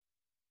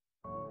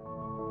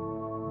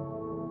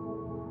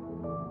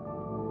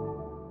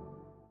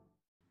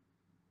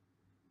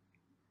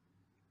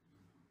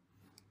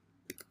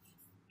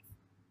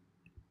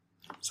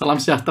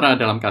Salam sejahtera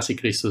dalam kasih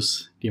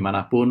Kristus,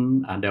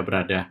 dimanapun Anda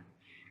berada.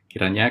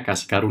 Kiranya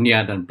kasih karunia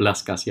dan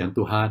belas kasihan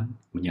Tuhan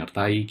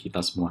menyertai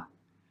kita semua.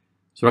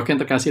 Saudara yang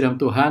terkasih dalam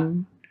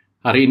Tuhan,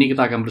 hari ini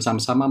kita akan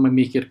bersama-sama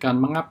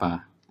memikirkan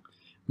mengapa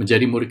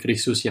menjadi murid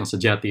Kristus yang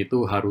sejati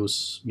itu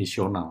harus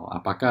misional.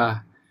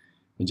 Apakah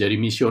menjadi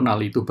misional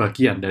itu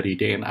bagian dari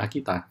DNA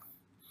kita?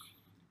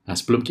 Nah,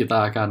 sebelum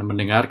kita akan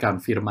mendengarkan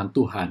firman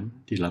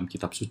Tuhan di dalam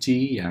kitab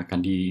suci yang akan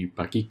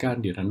dibagikan,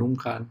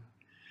 direnungkan,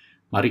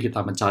 mari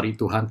kita mencari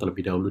Tuhan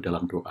terlebih dahulu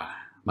dalam doa.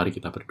 Mari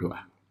kita berdoa.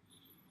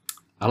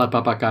 Allah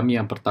Bapa kami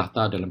yang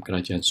bertahta dalam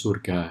kerajaan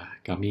surga,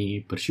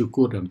 kami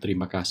bersyukur dan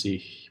berterima kasih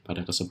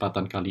pada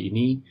kesempatan kali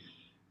ini,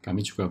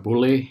 kami juga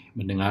boleh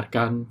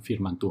mendengarkan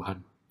firman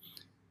Tuhan.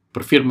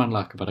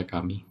 Berfirmanlah kepada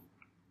kami.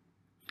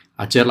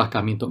 Ajarlah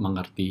kami untuk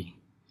mengerti.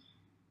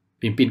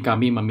 Pimpin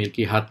kami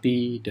memiliki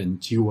hati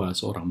dan jiwa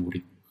seorang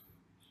murid.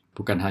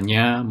 Bukan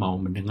hanya mau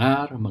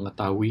mendengar,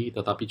 mengetahui,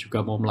 tetapi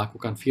juga mau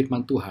melakukan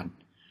firman Tuhan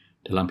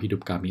dalam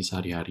hidup kami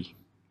sehari-hari.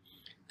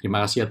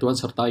 Terima kasih ya Tuhan,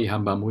 sertai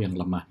hamba-Mu yang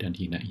lemah dan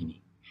hina ini.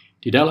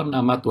 Di dalam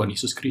nama Tuhan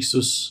Yesus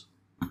Kristus,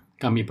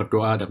 kami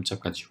berdoa dan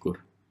mengucapkan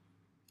syukur.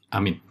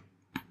 Amin.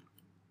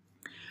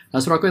 Nah,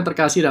 saudaraku yang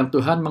terkasih dalam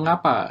Tuhan,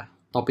 mengapa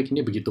topik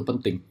ini begitu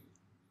penting?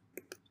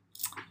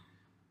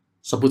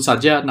 Sebut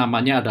saja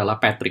namanya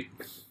adalah Patrick.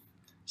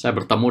 Saya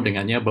bertemu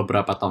dengannya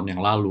beberapa tahun yang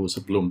lalu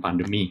sebelum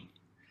pandemi.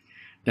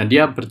 Dan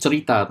dia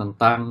bercerita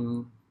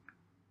tentang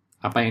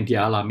apa yang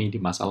dia alami di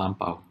masa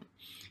lampau.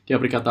 Dia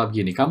berkata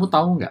begini, kamu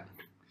tahu nggak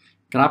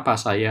kenapa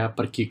saya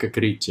pergi ke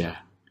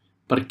gereja,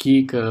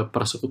 pergi ke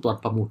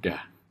persekutuan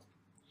pemuda?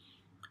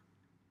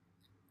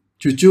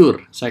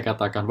 Jujur, saya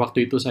katakan,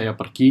 waktu itu saya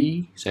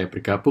pergi, saya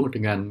bergabung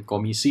dengan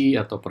komisi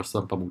atau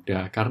persekutuan pemuda,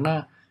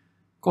 karena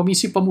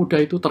komisi pemuda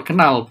itu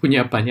terkenal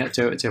punya banyak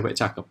cewek-cewek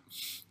cakep.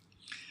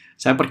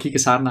 Saya pergi ke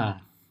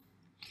sana,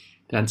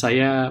 dan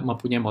saya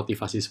mempunyai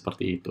motivasi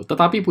seperti itu.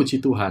 Tetapi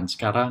puji Tuhan,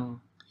 sekarang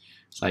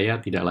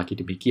saya tidak lagi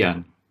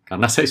demikian.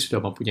 Karena saya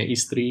sudah mempunyai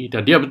istri,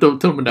 dan dia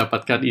betul-betul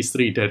mendapatkan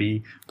istri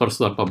dari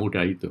persekutuan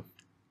pemuda itu.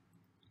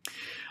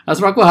 Nah,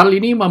 saudaraku, hal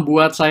ini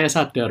membuat saya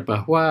sadar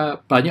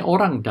bahwa banyak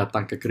orang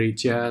datang ke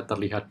gereja,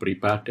 terlihat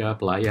beribadah,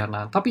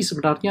 pelayanan, tapi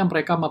sebenarnya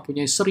mereka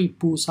mempunyai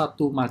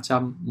 1001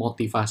 macam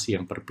motivasi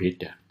yang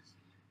berbeda.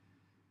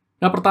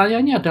 Nah,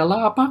 pertanyaannya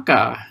adalah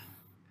apakah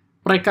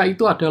mereka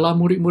itu adalah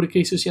murid-murid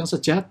Kristus yang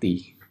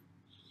sejati?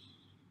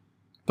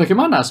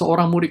 Bagaimana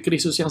seorang murid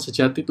Kristus yang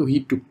sejati itu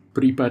hidup,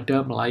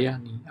 beribadah,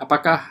 melayani?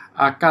 Apakah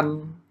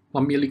akan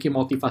memiliki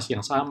motivasi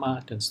yang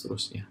sama, dan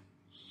seterusnya?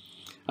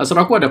 Nah,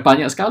 saudaraku, ada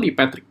banyak sekali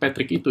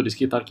Patrick itu di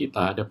sekitar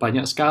kita. Ada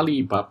banyak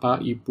sekali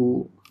bapak,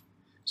 ibu,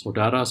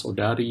 saudara,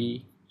 saudari.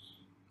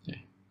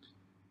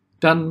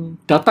 Dan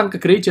datang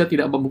ke gereja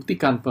tidak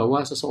membuktikan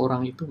bahwa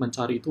seseorang itu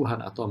mencari Tuhan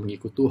atau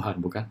mengikut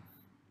Tuhan, bukan?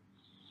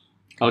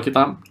 Kalau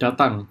kita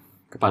datang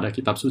kepada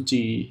kitab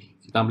suci,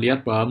 kita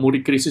melihat bahwa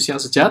murid Kristus yang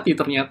sejati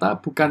ternyata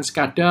bukan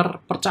sekadar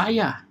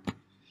percaya.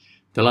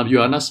 Dalam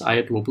Yohanes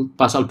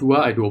pasal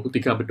 2 ayat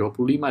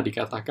 23-25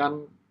 dikatakan,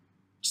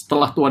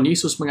 setelah Tuhan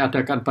Yesus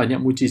mengadakan banyak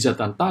mujizat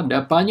dan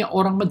tanda, banyak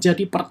orang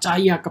menjadi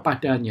percaya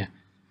kepadanya.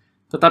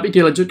 Tetapi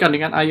dilanjutkan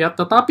dengan ayat,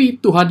 tetapi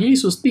Tuhan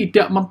Yesus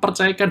tidak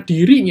mempercayakan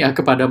dirinya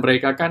kepada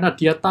mereka karena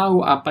dia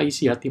tahu apa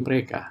isi hati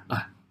mereka.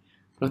 Nah,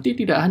 berarti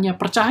tidak hanya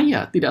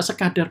percaya, tidak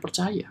sekadar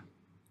percaya.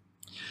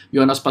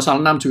 Yohanes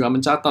pasal 6 juga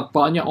mencatat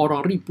banyak orang,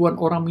 ribuan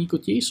orang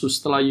mengikut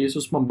Yesus setelah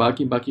Yesus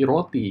membagi-bagi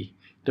roti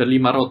dan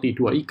 5 roti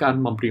 2 ikan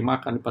memberi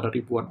makan kepada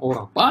ribuan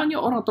orang. Banyak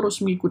orang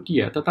terus mengikut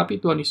dia, tetapi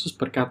Tuhan Yesus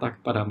berkata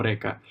kepada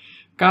mereka,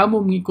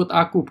 kamu mengikut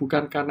aku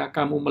bukan karena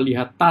kamu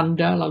melihat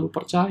tanda lalu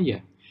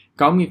percaya.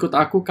 Kamu mengikut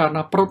aku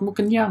karena perutmu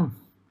kenyang.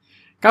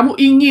 Kamu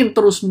ingin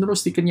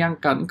terus-menerus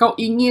dikenyangkan. Engkau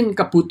ingin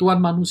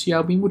kebutuhan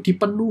manusiawimu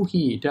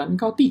dipenuhi dan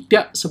engkau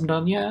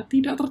sebenarnya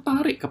tidak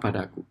tertarik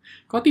kepadaku.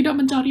 Engkau tidak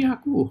mencari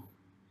aku.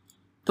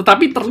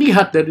 Tetapi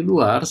terlihat dari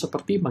luar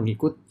seperti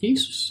mengikut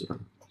Yesus.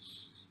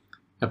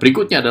 Nah,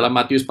 berikutnya dalam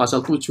Matius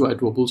pasal 7 ayat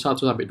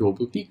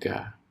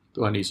 21-23,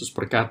 Tuhan Yesus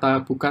berkata,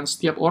 bukan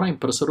setiap orang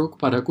yang berseru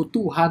kepadaku,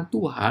 Tuhan,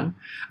 Tuhan,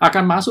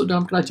 akan masuk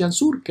dalam kerajaan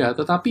surga,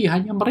 tetapi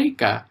hanya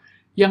mereka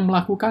yang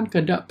melakukan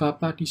kehendak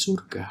Bapa di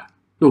surga.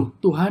 Loh,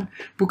 Tuhan,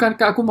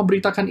 bukankah aku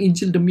memberitakan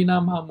Injil demi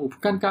namamu?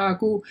 Bukankah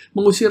aku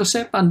mengusir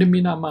setan demi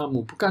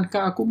namamu?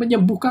 Bukankah aku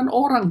menyembuhkan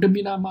orang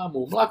demi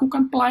namamu?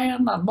 Melakukan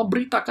pelayanan,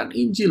 memberitakan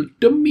Injil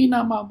demi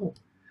namamu?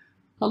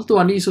 Lalu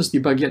Tuhan Yesus di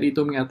bagian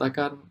itu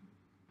mengatakan,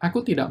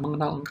 aku tidak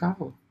mengenal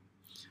engkau.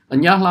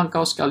 Enyahlah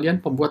engkau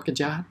sekalian pembuat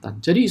kejahatan.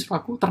 Jadi,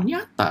 saudaraku,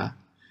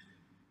 ternyata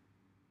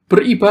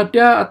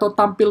beribadah atau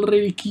tampil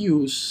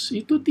religius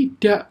itu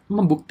tidak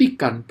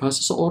membuktikan bahwa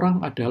seseorang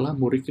adalah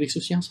murid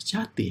Kristus yang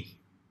sejati.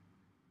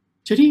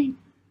 Jadi,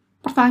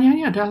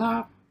 pertanyaannya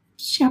adalah,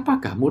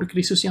 siapakah murid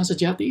Kristus yang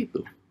sejati itu?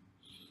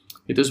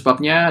 Itu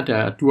sebabnya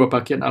ada 2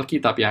 bagian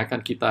Alkitab yang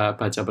akan kita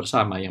baca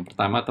bersama. Yang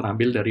pertama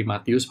terambil dari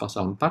Matius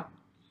pasal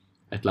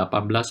 4, ayat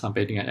 18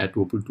 sampai dengan ayat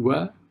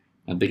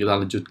 22. Nanti kita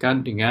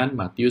lanjutkan dengan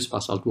Matius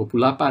pasal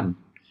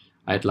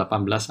 28, ayat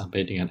 18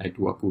 sampai dengan ayat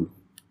 20.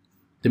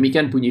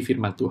 Demikian bunyi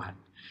firman Tuhan.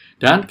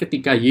 Dan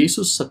ketika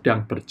Yesus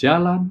sedang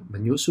berjalan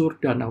menyusur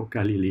Danau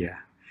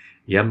Galilea,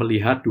 ia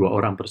melihat dua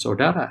orang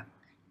bersaudara,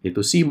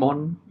 yaitu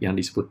Simon yang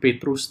disebut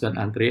Petrus dan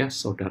Andreas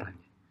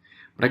saudaranya.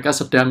 Mereka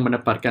sedang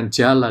menebarkan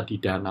jala di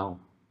danau,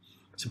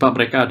 sebab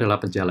mereka adalah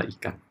penjala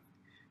ikan.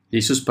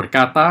 Yesus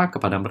berkata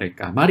kepada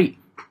mereka, "Mari,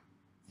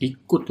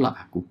 ikutlah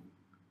aku,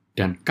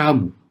 dan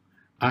kamu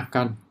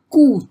akan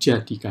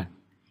kujadikan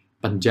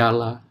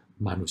penjala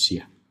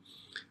manusia."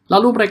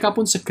 Lalu mereka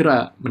pun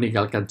segera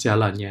meninggalkan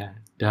jalannya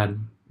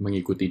dan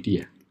mengikuti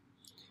dia.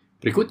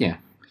 Berikutnya,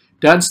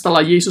 dan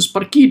setelah Yesus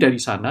pergi dari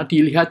sana,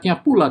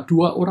 dilihatnya pula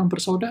dua orang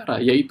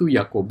bersaudara, yaitu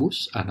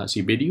Yakobus, anak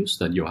Zebedius,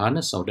 dan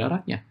Yohanes,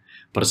 saudaranya,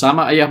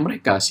 bersama ayah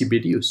mereka,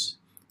 Zebedius,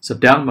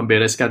 sedang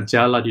membereskan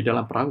jala di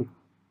dalam perahu.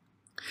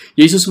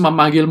 Yesus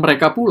memanggil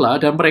mereka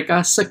pula, dan mereka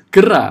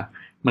segera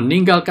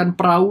meninggalkan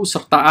perahu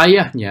serta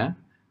ayahnya,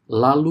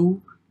 lalu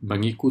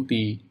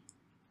mengikuti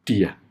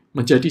dia.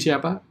 Menjadi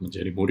siapa?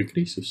 Menjadi murid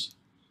Kristus.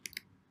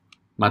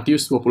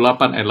 Matius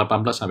 28 ayat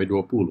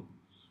 18-20.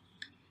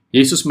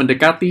 Yesus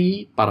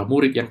mendekati para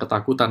murid yang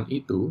ketakutan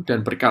itu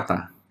dan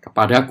berkata,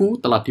 "Kepadaku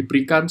telah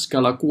diberikan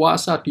segala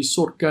kuasa di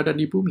surga dan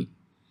di bumi.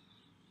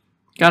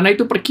 Karena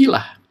itu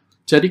pergilah,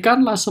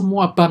 jadikanlah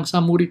semua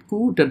bangsa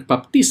muridku dan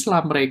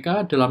baptislah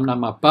mereka dalam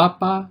nama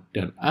Bapa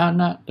dan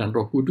Anak dan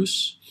Roh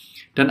Kudus,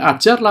 dan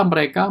ajarlah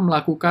mereka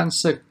melakukan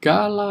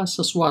segala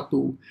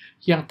sesuatu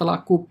yang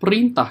telah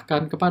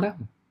kuperintahkan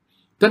kepadamu.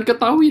 Dan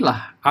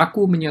ketahuilah,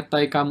 aku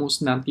menyertai kamu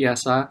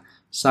senantiasa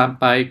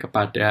sampai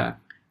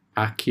kepada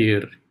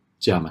akhir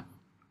zaman."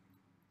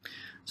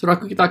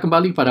 Saudaraku, kita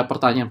kembali pada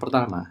pertanyaan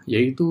pertama,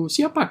 yaitu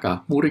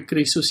siapakah murid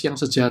Kristus yang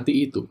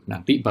sejati itu?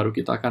 Nanti baru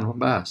kita akan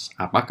membahas,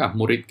 apakah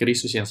murid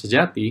Kristus yang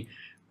sejati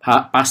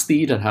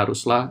pasti dan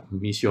haruslah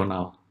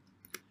misional.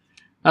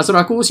 Nah,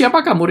 saudaraku,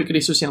 siapakah murid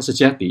Kristus yang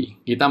sejati?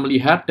 Kita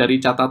melihat dari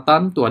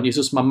catatan Tuhan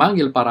Yesus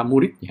memanggil para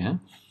muridnya.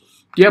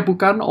 Dia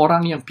bukan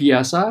orang yang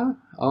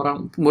biasa.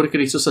 Orang murid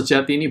Kristus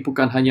sejati ini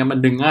bukan hanya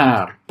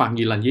mendengar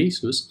panggilan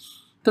Yesus,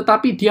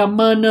 tetapi dia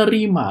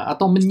menerima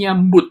atau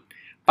menyambut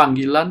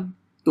panggilan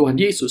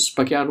Tuhan Yesus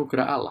sebagai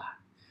anugerah Allah.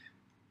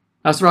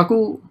 Nah,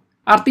 saudaraku,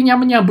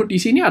 artinya menyambut di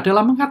sini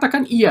adalah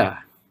mengatakan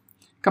iya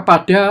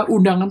kepada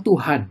undangan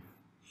Tuhan.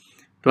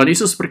 Tuhan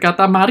Yesus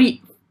berkata, "Mari,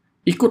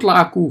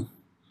 ikutlah aku."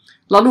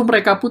 Lalu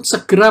mereka pun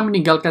segera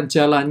meninggalkan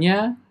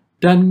jalannya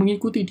dan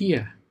mengikuti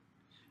dia.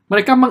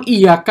 Mereka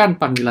mengiyakan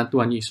panggilan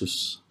Tuhan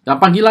Yesus. Nah,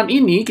 panggilan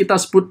ini kita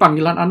sebut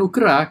panggilan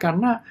anugerah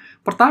karena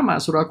pertama,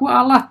 saudaraku,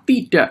 Allah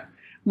tidak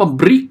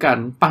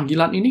memberikan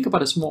panggilan ini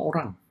kepada semua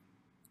orang.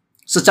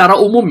 Secara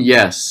umum,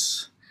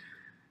 yes.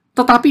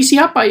 Tetapi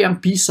siapa yang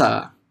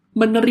bisa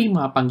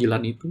menerima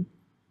panggilan itu?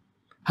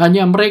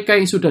 Hanya mereka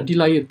yang sudah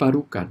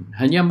dilahirbarukan.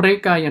 Hanya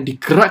mereka yang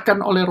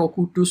digerakkan oleh Roh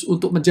Kudus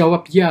untuk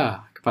menjawab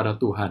ya kepada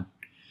Tuhan.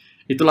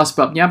 Itulah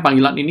sebabnya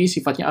panggilan ini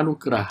sifatnya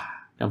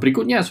anugerah. Dan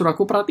berikutnya,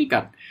 saudaraku,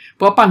 perhatikan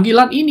bahwa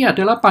panggilan ini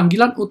adalah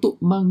panggilan untuk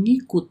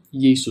mengikut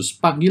Yesus.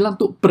 Panggilan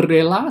untuk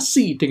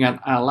berelasi dengan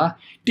Allah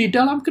di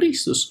dalam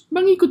Kristus.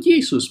 Mengikut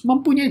Yesus,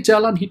 mempunyai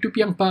jalan hidup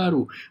yang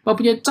baru,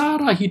 mempunyai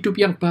cara hidup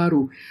yang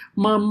baru,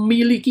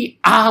 memiliki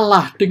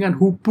Allah dengan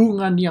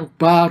hubungan yang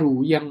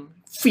baru, yang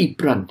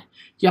vibran,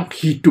 yang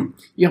hidup,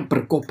 yang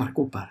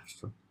berkobar-kobar.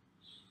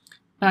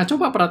 Nah,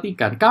 coba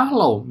perhatikan,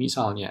 kalau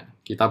misalnya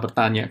kita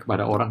bertanya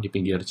kepada orang di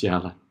pinggir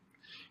jalan,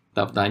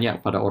 kita bertanya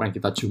kepada orang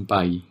yang kita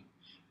jumpai,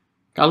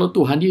 kalau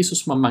Tuhan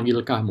Yesus memanggil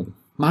kamu,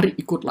 "Mari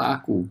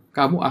ikutlah aku,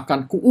 kamu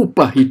akan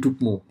kuubah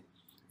hidupmu."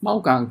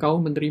 Maukah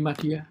engkau menerima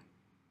dia?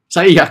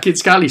 Saya yakin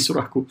sekali,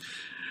 saudaraku.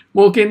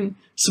 Mungkin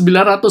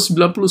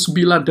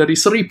 999 dari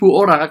 1000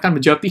 orang akan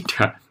menjawab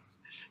tidak.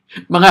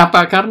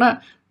 Mengapa? Karena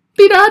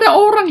tidak ada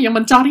orang yang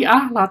mencari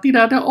Allah,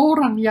 tidak ada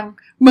orang yang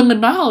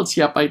mengenal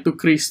siapa itu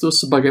Kristus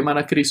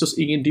sebagaimana Kristus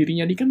ingin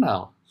dirinya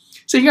dikenal.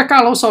 Sehingga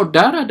kalau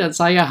saudara dan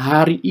saya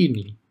hari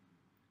ini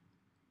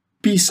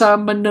bisa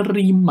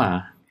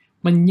menerima,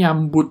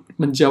 menyambut,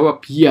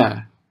 menjawab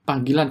ya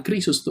panggilan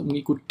Kristus untuk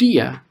mengikut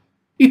dia,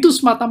 itu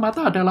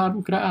semata-mata adalah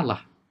anugerah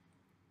Allah.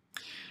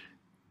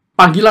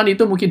 Panggilan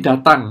itu mungkin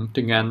datang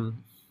dengan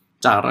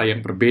cara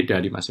yang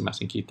berbeda di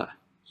masing-masing kita.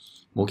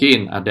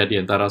 Mungkin ada di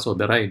antara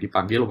saudara yang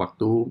dipanggil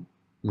waktu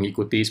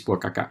mengikuti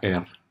sebuah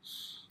KKR,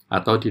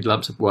 atau di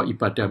dalam sebuah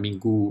ibadah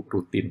minggu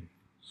rutin,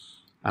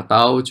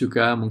 atau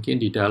juga mungkin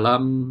di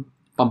dalam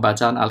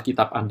pembacaan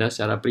Alkitab Anda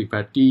secara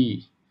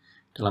pribadi,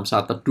 dalam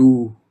saat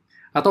teduh,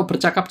 atau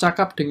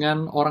bercakap-cakap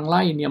dengan orang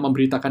lain yang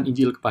memberitakan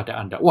Injil kepada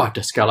Anda. Wah,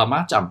 ada segala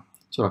macam,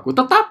 saudaraku.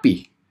 Tetapi,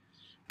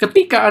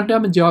 ketika Anda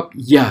menjawab,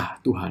 "Ya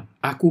Tuhan,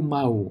 aku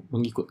mau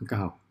mengikut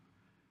Engkau.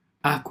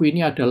 Aku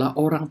ini adalah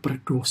orang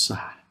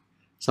berdosa."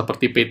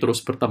 Seperti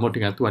Petrus bertemu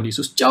dengan Tuhan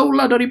Yesus,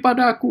 "Jauhlah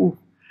daripada aku.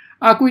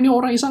 Aku ini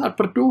orang yang sangat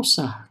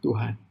berdosa,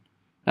 Tuhan."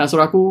 Nah,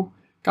 saudaraku,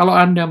 kalau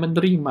Anda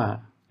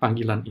menerima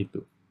panggilan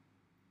itu,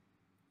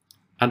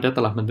 Anda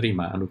telah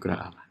menerima anugerah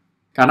Allah.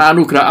 Karena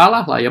anugerah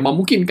Allah lah yang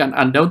memungkinkan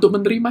Anda untuk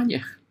menerimanya.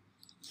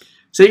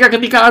 Sehingga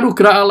ketika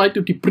anugerah Allah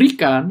itu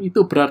diberikan,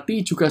 itu berarti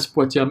juga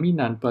sebuah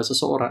jaminan bahwa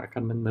seseorang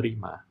akan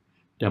menerima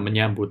dan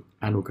menyambut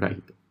anugerah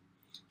itu.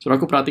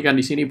 Saudaraku perhatikan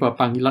di sini bahwa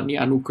panggilan ini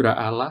anugerah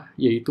Allah,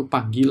 yaitu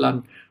panggilan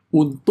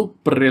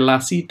untuk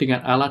berelasi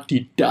dengan Allah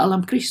di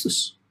dalam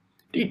Kristus.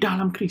 Di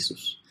dalam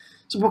Kristus.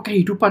 Sebuah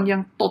kehidupan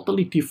yang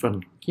totally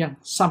different, yang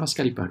sama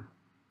sekali baru.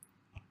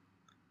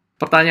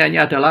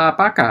 Pertanyaannya adalah,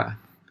 apakah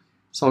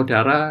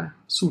saudara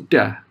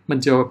sudah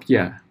menjawab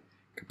ya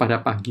kepada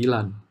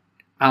panggilan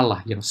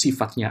Allah yang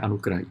sifatnya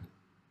anugerah ini?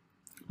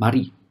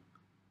 Mari,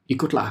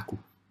 ikutlah aku.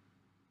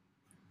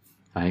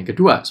 Nah, yang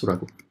kedua,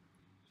 saudaraku,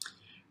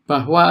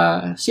 bahwa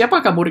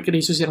siapakah murid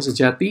Kristus yang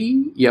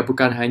sejati? Ya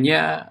bukan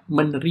hanya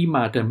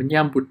menerima dan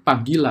menyambut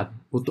panggilan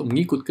untuk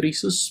mengikut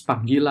Kristus,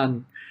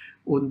 panggilan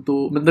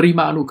untuk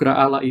menerima anugerah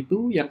Allah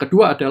itu. Yang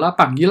kedua adalah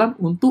panggilan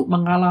untuk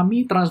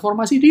mengalami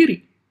transformasi diri.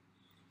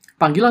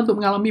 Panggilan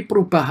untuk mengalami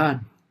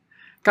perubahan.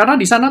 Karena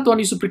di sana Tuhan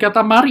Yesus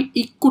berkata, mari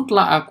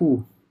ikutlah aku,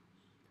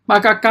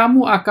 maka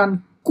kamu akan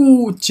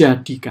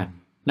kujadikan.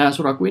 Nah,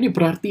 saudaraku, ini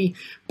berarti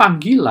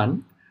panggilan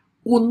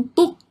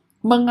untuk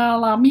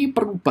mengalami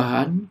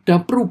perubahan,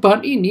 dan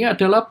perubahan ini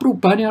adalah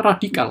perubahan yang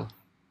radikal.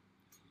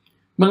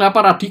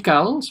 Mengapa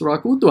radikal?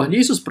 Saudaraku, Tuhan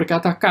Yesus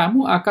berkata,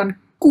 kamu akan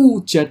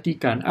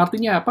kujadikan.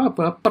 Artinya apa?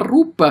 Bahwa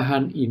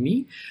perubahan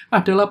ini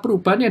adalah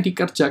perubahan yang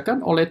dikerjakan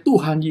oleh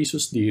Tuhan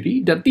Yesus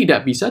sendiri dan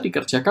tidak bisa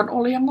dikerjakan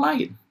oleh yang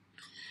lain.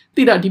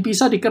 Tidak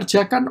bisa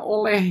dikerjakan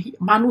oleh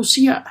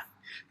manusia.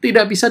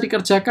 Tidak bisa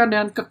dikerjakan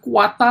dengan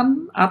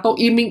kekuatan atau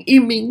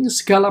iming-iming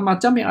segala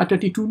macam yang ada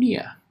di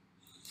dunia.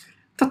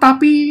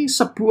 Tetapi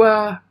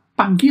sebuah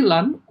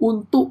panggilan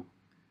untuk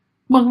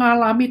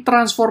mengalami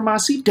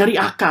transformasi dari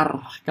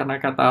akar.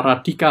 Karena kata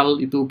radikal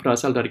itu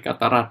berasal dari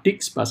kata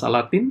radix, bahasa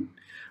Latin.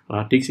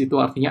 Radix itu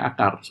artinya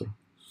akar.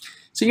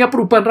 Sehingga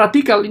perubahan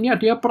radikal ini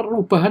adalah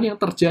perubahan yang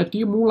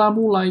terjadi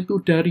mula-mula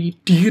itu dari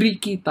diri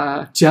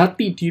kita,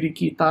 jati diri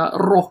kita,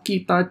 roh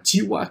kita,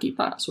 jiwa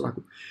kita.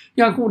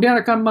 Yang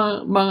kemudian akan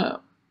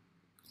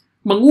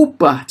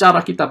mengubah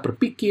cara kita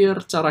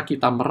berpikir, cara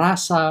kita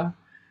merasa,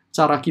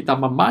 cara kita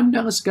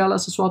memandang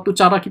segala sesuatu,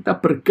 cara kita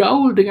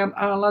bergaul dengan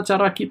Allah,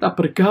 cara kita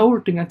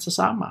bergaul dengan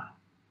sesama.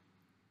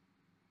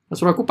 Nah,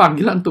 saudaraku,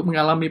 panggilan untuk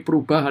mengalami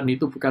perubahan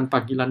itu bukan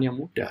panggilan yang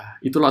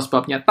mudah. Itulah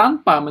sebabnya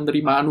tanpa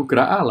menerima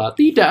anugerah Allah,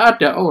 tidak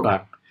ada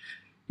orang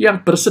yang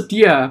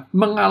bersedia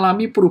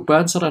mengalami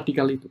perubahan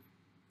seradikal itu.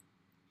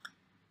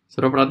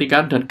 Saudara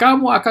perhatikan, dan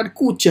kamu akan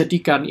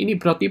kujadikan. Ini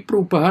berarti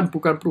perubahan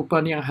bukan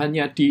perubahan yang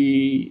hanya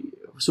di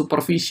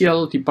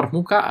superficial, di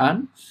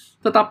permukaan,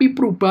 tetapi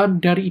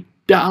perubahan dari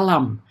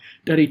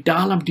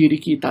dalam diri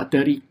kita,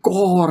 dari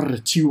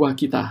core jiwa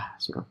kita.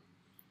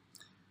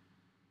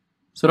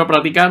 Saudara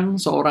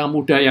perhatikan seorang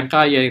muda yang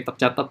kaya yang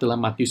tercatat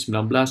dalam Matius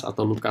 19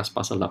 atau Lukas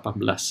pasal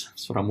 18.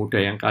 Seorang muda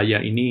yang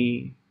kaya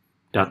ini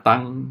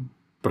datang,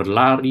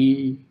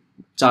 berlari,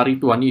 cari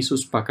Tuhan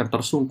Yesus, bahkan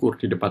tersungkur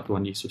di depan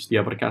Tuhan Yesus.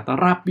 Dia berkata,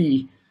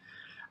 Rabi,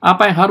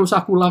 apa yang harus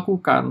aku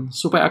lakukan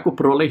supaya aku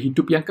beroleh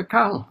hidup yang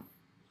kekal?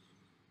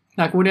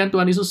 Nah, kemudian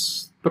Tuhan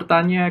Yesus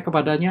bertanya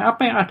kepadanya,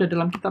 apa yang ada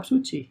dalam kitab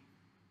suci?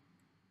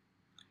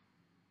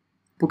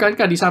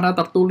 Bukankah di sana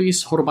tertulis,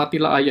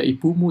 hormatilah ayah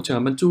ibumu,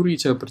 jangan mencuri,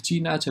 jangan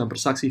berzina, jangan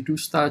bersaksi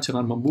dusta,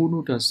 jangan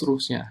membunuh, dan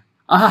seterusnya.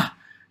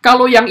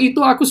 Kalau yang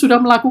itu aku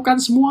sudah melakukan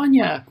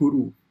semuanya,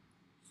 guru.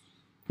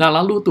 Nah,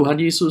 lalu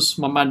Tuhan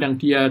Yesus memandang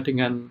dia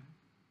dengan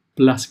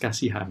belas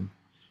kasihan.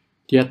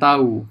 Dia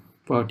tahu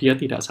bahwa dia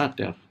tidak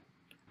sadar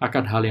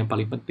akan hal yang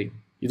paling penting.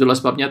 Itulah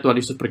sebabnya Tuhan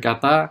Yesus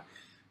berkata,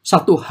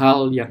 satu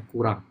hal yang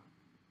kurang.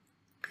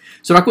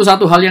 Saudaraku,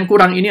 satu hal yang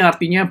kurang ini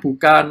artinya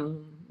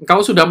bukan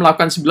engkau sudah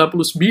melakukan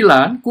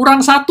 99,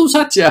 kurang satu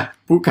saja.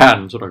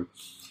 Bukan, saudara.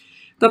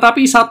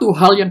 Tetapi satu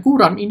hal yang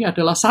kurang ini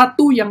adalah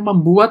satu yang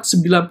membuat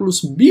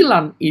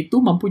 99 itu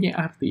mempunyai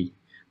arti.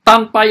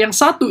 Tanpa yang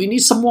satu ini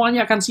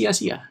semuanya akan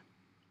sia-sia.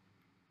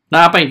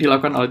 Nah, apa yang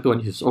dilakukan oleh Tuhan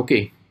Yesus?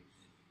 Oke.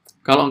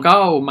 Kalau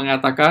engkau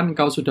mengatakan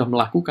engkau sudah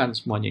melakukan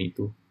semuanya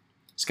itu,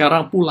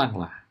 sekarang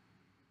pulanglah.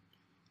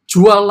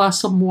 Juallah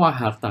semua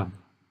hartamu.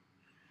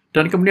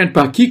 Dan kemudian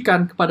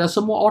bagikan kepada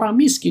semua orang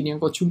miskin yang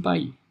kau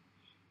jumpai.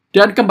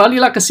 Dan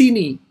kembalilah ke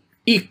sini,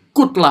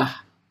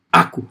 ikutlah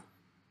aku.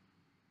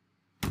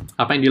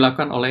 Apa yang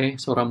dilakukan oleh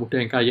seorang muda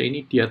yang kaya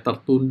ini? Dia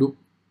tertunduk,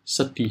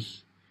 sedih,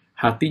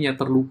 hatinya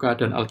terluka,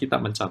 dan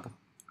Alkitab mencatat.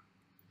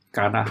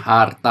 Karena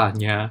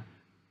hartanya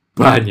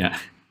banyak.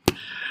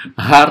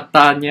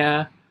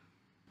 Hartanya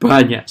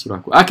banyak,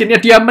 saudaraku. Akhirnya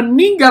dia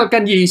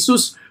meninggalkan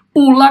Yesus,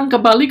 pulang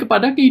kembali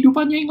kepada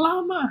kehidupannya yang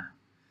lama.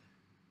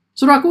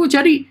 Saudaraku,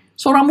 jadi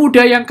seorang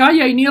muda yang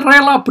kaya ini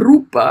rela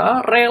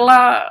berubah,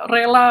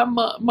 rela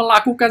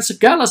melakukan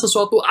segala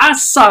sesuatu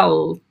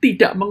asal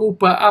tidak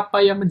mengubah apa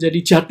yang menjadi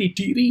jati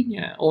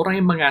dirinya. Orang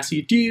yang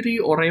mengasihi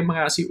diri, orang yang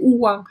mengasihi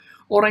uang,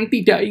 orang yang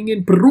tidak ingin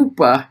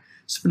berubah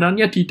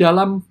sebenarnya di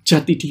dalam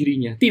jati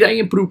dirinya. Tidak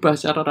ingin berubah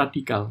secara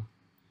radikal.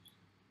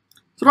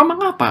 Saudara,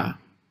 mengapa?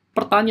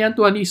 Pertanyaan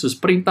Tuhan Yesus,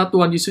 perintah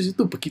Tuhan Yesus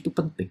itu begitu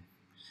penting.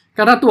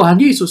 Karena Tuhan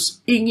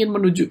Yesus ingin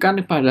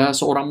menunjukkan kepada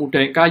seorang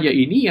muda yang kaya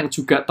ini yang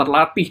juga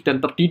terlatih dan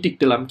terdidik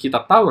dalam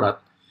kitab Taurat.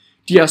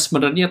 Dia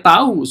sebenarnya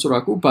tahu,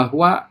 saudaraku,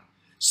 bahwa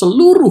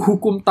seluruh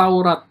hukum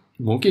Taurat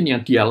mungkin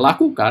yang dia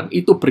lakukan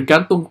itu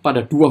bergantung pada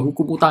dua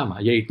hukum utama,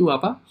 yaitu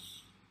apa?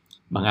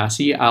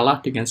 Mengasihi Allah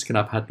dengan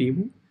segenap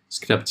hatimu,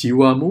 segenap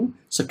jiwamu,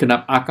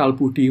 segenap akal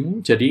budimu.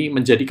 Jadi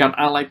menjadikan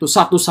Allah itu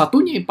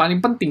satu-satunya yang paling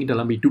penting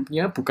dalam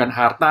hidupnya, bukan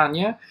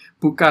hartanya,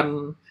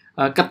 bukan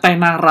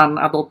ketenaran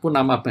ataupun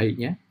nama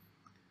baiknya.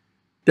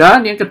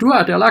 Dan yang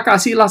kedua adalah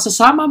kasihilah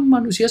sesama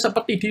manusia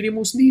seperti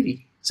dirimu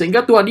sendiri.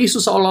 Sehingga Tuhan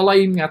Yesus seolah-olah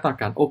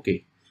mengatakan,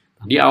 oke,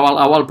 di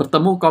awal-awal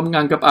bertemu kau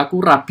menganggap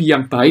aku rabi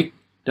yang baik,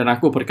 dan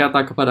aku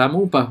berkata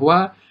kepadamu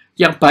bahwa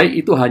yang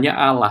baik itu hanya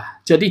Allah.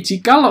 Jadi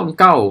jikalau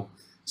engkau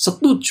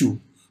setuju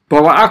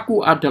bahwa aku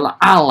adalah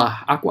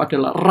Allah, aku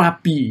adalah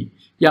Rabi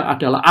yang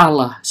adalah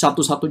Allah,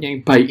 satu-satunya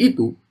yang baik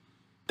itu,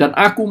 dan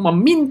aku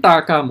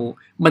meminta kamu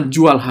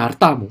menjual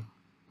hartamu,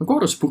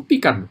 engkau harus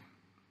buktikan.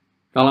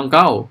 Kalau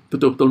engkau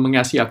betul-betul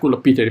mengasihi aku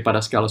lebih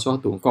daripada segala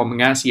sesuatu, engkau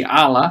mengasihi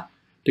Allah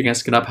dengan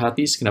segenap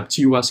hati, segenap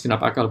jiwa,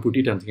 segenap akal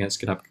budi, dan dengan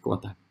segenap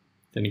kekuatan.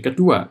 Dan yang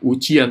kedua,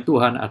 ujian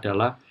Tuhan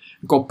adalah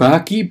engkau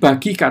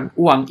bagi-bagikan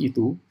uang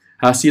itu,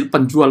 hasil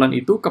penjualan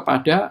itu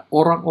kepada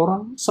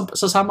orang-orang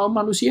sesama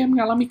manusia yang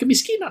mengalami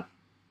kemiskinan.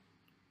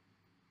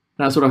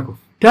 Nah, saudaraku.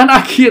 Dan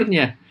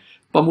akhirnya,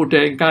 pemuda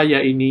yang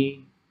kaya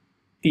ini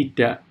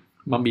tidak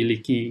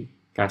memiliki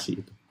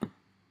kasih itu.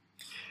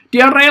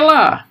 Dia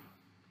rela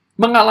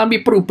mengalami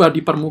perubahan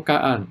di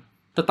permukaan,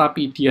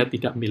 tetapi dia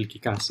tidak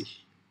memiliki kasih.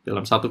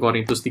 Dalam 1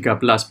 Korintus 13,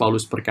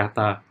 Paulus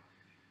berkata,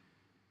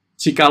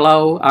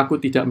 jikalau aku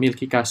tidak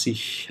memiliki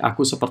kasih,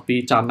 aku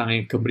seperti canang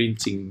yang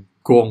gemerincing,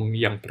 gong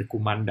yang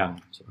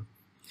berkumandang.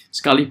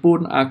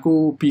 Sekalipun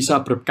aku bisa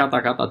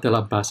berkata-kata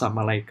dalam bahasa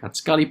malaikat,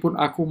 sekalipun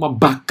aku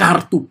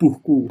membakar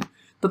tubuhku,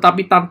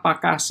 tetapi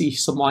tanpa kasih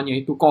semuanya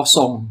itu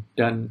kosong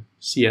dan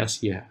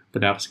sia-sia.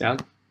 Benar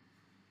sekali.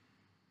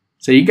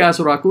 Sehingga,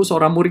 saudaraku,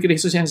 seorang murid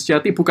Kristus yang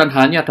sejati bukan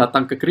hanya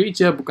datang ke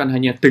gereja, bukan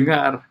hanya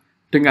dengar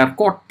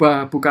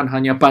khotbah, bukan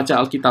hanya baca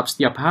Alkitab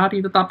setiap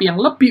hari, tetapi yang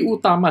lebih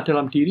utama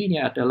dalam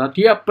dirinya adalah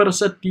dia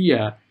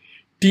bersedia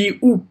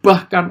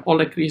diubahkan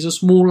oleh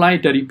Kristus mulai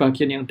dari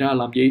bagian yang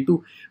dalam,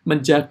 yaitu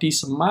menjadi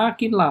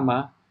semakin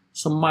lama,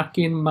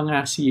 semakin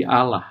mengasihi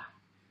Allah,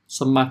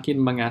 semakin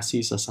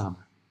mengasihi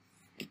sesama.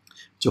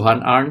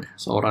 Johann Arndt,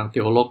 seorang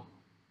teolog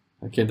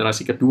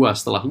generasi kedua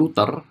setelah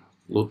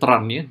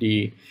Lutheran ya,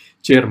 di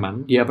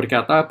Jerman, dia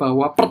berkata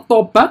bahwa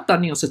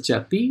pertobatan yang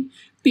sejati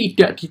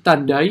tidak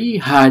ditandai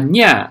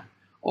hanya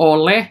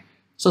oleh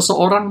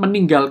seseorang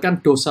meninggalkan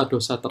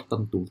dosa-dosa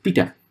tertentu.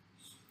 Tidak.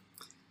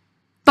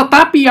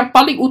 Tetapi yang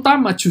paling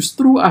utama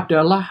justru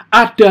adalah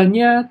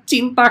adanya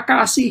cinta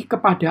kasih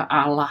kepada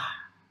Allah.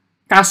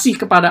 Kasih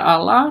kepada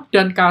Allah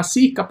dan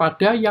kasih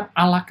kepada yang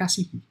Allah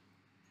kasihi.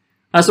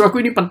 Nah,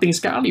 saudaraku, ini penting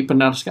sekali,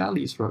 benar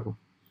sekali, saudaraku.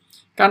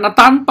 Karena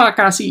tanpa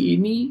kasih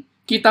ini,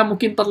 kita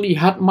mungkin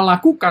terlihat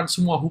melakukan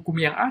semua hukum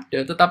yang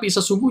ada, tetapi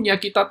sesungguhnya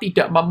kita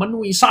tidak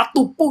memenuhi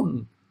satu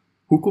pun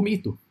hukum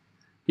itu,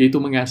 yaitu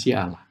mengasihi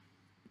Allah.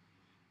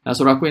 Nah,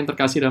 saudaraku yang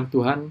terkasih dalam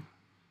Tuhan,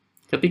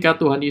 ketika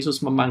Tuhan Yesus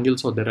memanggil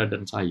saudara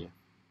dan saya,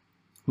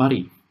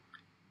 mari,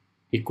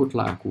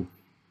 ikutlah aku.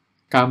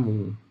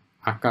 Kamu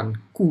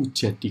akan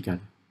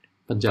kujadikan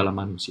penjala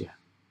manusia.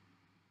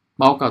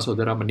 Maukah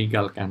saudara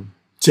meninggalkan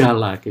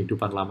jala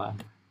kehidupan lama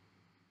Anda?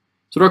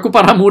 Saudaraku,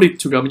 para murid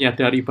juga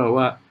menyadari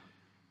bahwa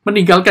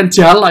meninggalkan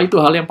jala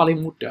itu hal yang paling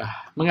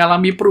mudah.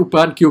 Mengalami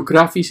perubahan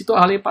geografis itu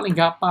hal yang paling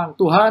gampang.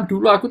 Tuhan,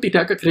 dulu aku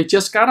tidak ke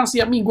gereja, sekarang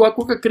setiap minggu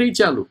aku ke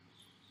gereja loh.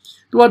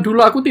 Tuhan, dulu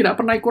aku tidak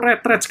pernah ikut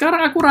retret,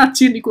 sekarang aku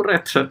rajin ikut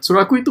retret.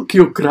 Saudaraku, itu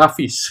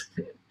geografis.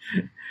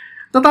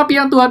 Tetapi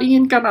yang Tuhan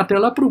inginkan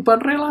adalah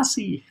perubahan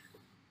relasi.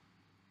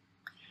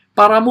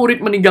 Para murid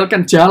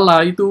meninggalkan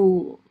jala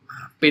itu,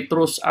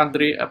 Petrus,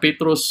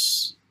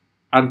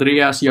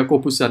 Andreas,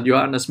 Yakobus, dan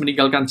Yohanes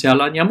meninggalkan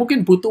jalannya.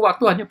 Mungkin butuh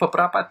waktu hanya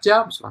beberapa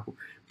jam. Saudaraku,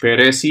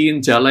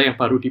 beresin jala yang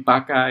baru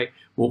dipakai.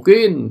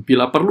 Mungkin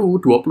bila perlu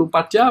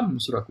 24 jam,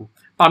 saudaraku.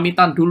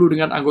 Pamitan dulu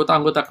dengan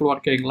anggota-anggota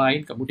keluarga yang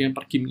lain, kemudian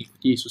pergi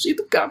mengikuti Yesus.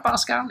 Itu gampang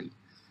sekali.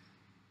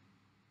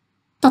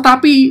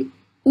 Tetapi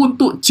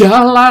untuk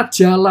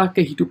jala-jala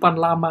kehidupan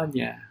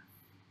lamanya,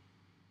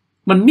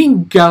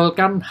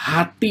 meninggalkan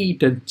hati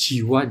dan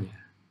jiwanya,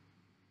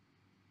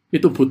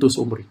 itu butuh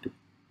seumur hidup.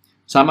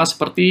 Sama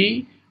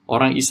seperti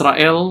orang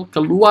Israel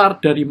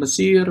keluar dari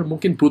Mesir,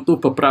 mungkin butuh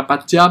beberapa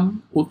jam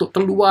untuk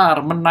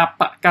keluar,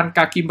 menapakkan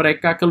kaki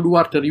mereka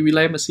keluar dari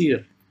wilayah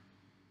Mesir.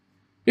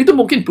 Itu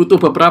mungkin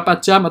butuh beberapa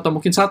jam atau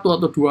mungkin 1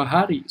 atau 2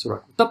 hari.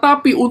 Saudara.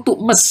 Tetapi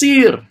untuk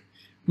Mesir,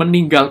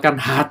 meninggalkan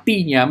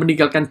hatinya,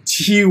 meninggalkan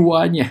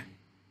jiwanya,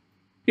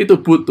 itu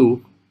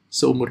butuh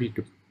seumur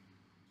hidup.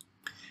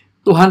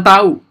 Tuhan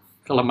tahu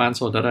kelemahan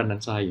saudara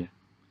dan saya.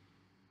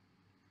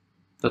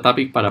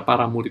 Tetapi kepada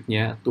para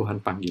muridnya,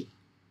 Tuhan panggil.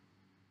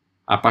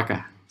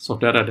 Apakah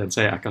saudara dan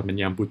saya akan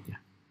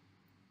menyambutnya?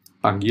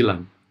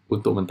 Panggilan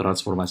untuk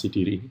mentransformasi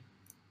diri.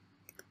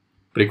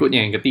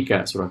 Berikutnya yang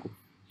ketiga, saudaraku.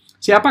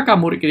 Siapakah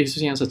murid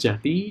Kristus yang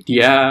sejati?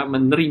 Dia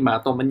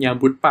menerima atau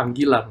menyambut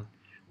panggilan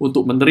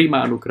untuk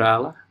menerima anugerah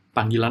Allah.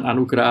 Panggilan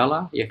anugerah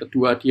Allah. Yang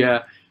kedua,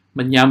 dia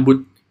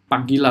menyambut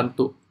panggilan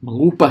untuk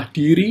mengubah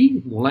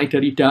diri, mulai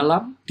dari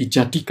dalam,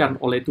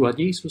 dijadikan oleh Tuhan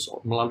Yesus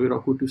melalui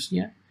Roh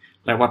Kudus-Nya,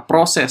 lewat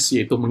proses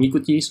yaitu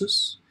mengikuti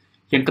Yesus.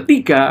 Yang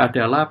ketiga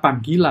adalah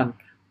panggilan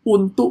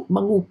untuk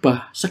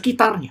mengubah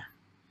sekitarnya.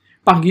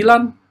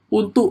 Panggilan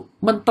untuk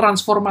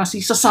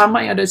mentransformasi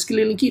sesama yang ada di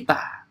sekeliling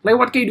kita,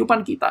 lewat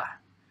kehidupan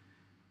kita.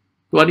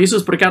 Tuhan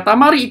Yesus berkata,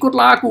 mari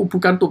ikutlah aku,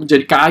 bukan untuk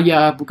menjadi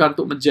kaya, bukan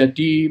untuk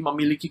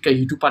memiliki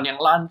kehidupan yang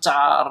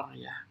lancar,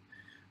 ya.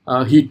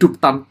 Hidup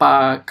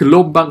tanpa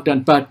gelombang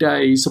dan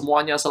badai,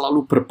 semuanya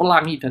selalu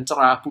berpelangi dan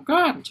cerah.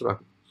 Bukan, saudara.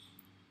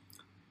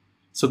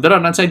 Saudara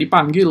dan saya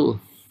dipanggil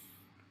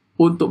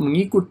untuk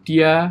mengikut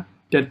dia,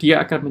 dan dia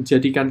akan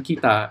menjadikan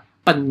kita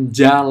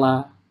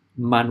penjala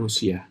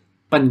manusia.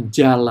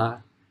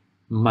 Penjala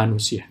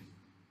manusia.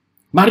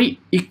 Mari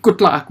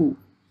ikutlah aku.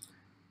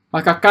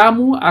 Maka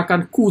kamu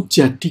akan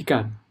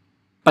kujadikan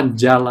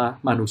penjala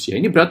manusia.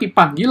 Ini berarti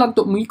panggilan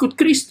untuk mengikut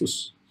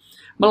Kristus.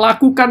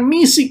 Melakukan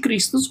misi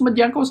Kristus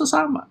menjangkau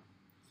sesama.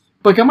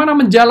 Bagaimana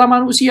menjala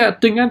manusia?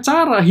 Dengan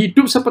cara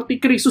hidup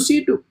seperti Kristus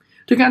hidup.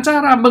 Dengan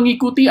cara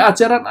mengikuti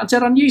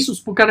ajaran-ajaran Yesus.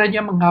 Bukan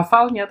hanya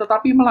menghafalnya,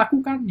 tetapi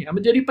melakukannya.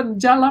 Menjadi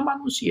penjala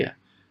manusia.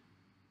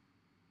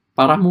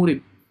 Para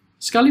murid,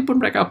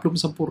 sekalipun mereka belum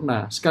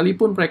sempurna,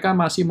 sekalipun mereka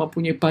masih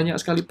mempunyai banyak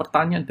sekali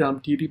pertanyaan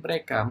dalam diri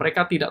mereka,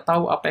 mereka tidak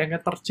tahu apa yang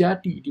akan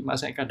terjadi di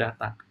masa yang akan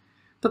datang.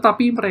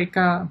 Tetapi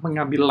mereka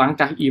mengambil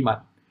langkah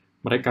iman.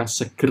 Mereka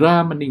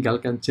segera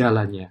meninggalkan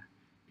jalannya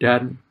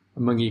dan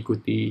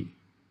mengikuti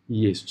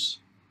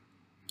Yesus.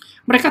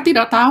 Mereka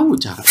tidak tahu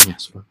caranya,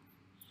 saudara.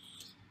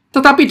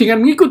 Tetapi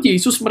dengan mengikuti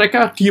Yesus,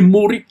 mereka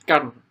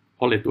dimuridkan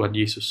oleh Tuhan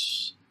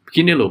Yesus.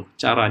 Begini loh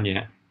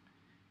caranya.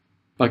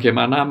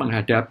 Bagaimana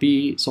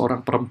menghadapi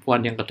seorang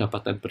perempuan yang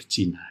kedapatan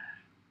berzina.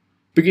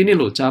 Begini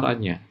loh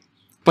caranya.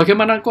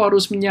 Bagaimana kau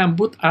harus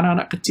menyambut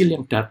anak-anak kecil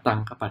yang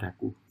datang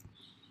kepadaku.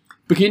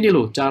 Begini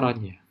loh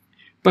caranya.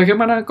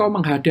 Bagaimana kau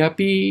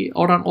menghadapi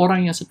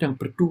orang-orang yang sedang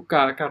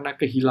berduka karena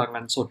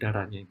kehilangan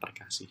saudaranya yang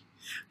terkasih.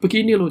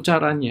 Begini loh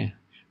caranya.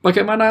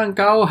 Bagaimana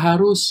engkau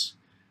harus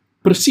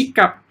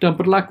bersikap dan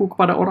berlaku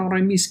kepada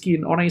orang-orang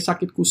miskin, orang yang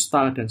sakit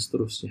kusta, dan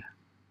seterusnya.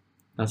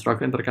 Nah,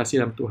 saudara yang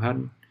terkasih dalam Tuhan,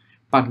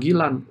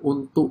 panggilan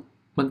untuk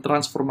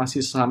mentransformasi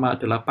sesama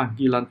adalah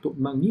panggilan untuk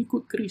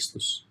mengikut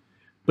Kristus.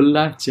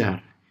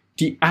 Belajar,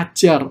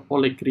 diajar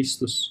oleh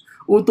Kristus,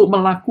 untuk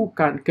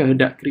melakukan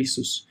kehendak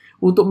Kristus,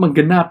 untuk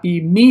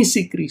menggenapi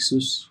misi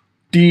Kristus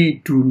di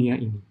dunia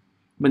ini,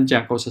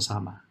 menjangkau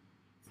sesama.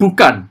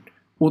 Bukan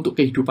untuk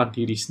kehidupan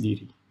diri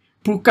sendiri.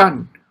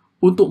 Bukan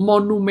untuk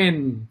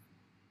monumen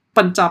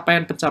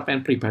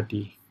pencapaian-pencapaian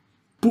pribadi.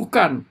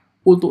 Bukan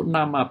untuk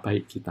nama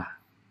baik kita.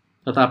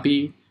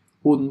 Tetapi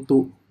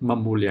untuk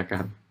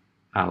memuliakan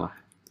Allah.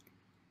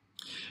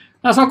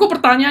 Nah, saudaraku,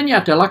 pertanyaannya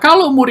adalah,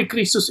 kalau murid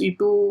Kristus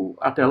itu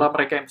adalah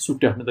mereka yang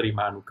sudah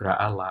menerima anugerah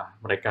Allah,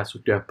 mereka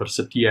sudah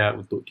bersedia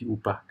untuk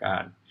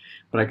diubahkan,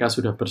 mereka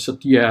sudah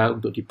bersedia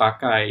untuk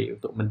dipakai,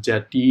 untuk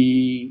menjadi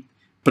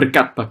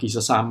berkat bagi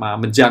sesama,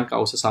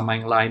 menjangkau sesama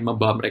yang lain,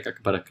 membawa mereka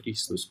kepada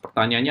Kristus.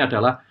 Pertanyaannya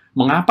adalah,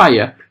 mengapa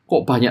ya,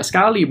 kok banyak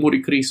sekali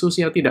murid Kristus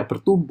yang tidak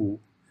bertumbuh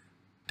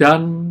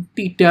dan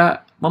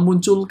tidak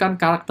memunculkan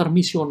karakter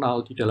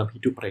misional di dalam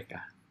hidup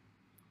mereka?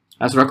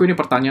 Nah, saudaraku, ini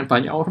pertanyaan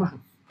banyak orang.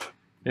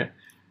 Ya.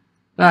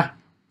 Nah,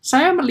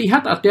 saya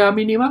melihat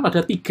minimal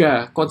ada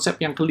 3 konsep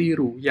yang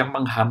keliru yang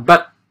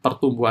menghambat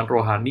pertumbuhan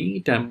rohani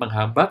dan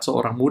menghambat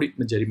seorang murid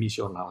menjadi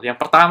misional. Yang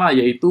pertama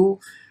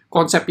yaitu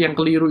konsep yang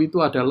keliru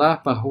itu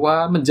adalah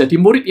bahwa menjadi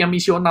murid yang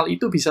misional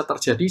itu bisa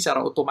terjadi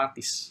secara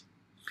otomatis.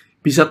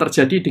 Bisa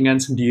terjadi dengan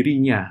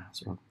sendirinya.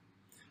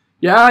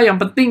 Ya,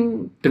 yang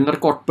penting dengar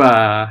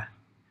khotbah,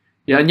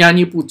 ya,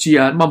 nyanyi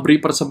pujian,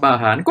 memberi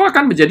persembahan, kok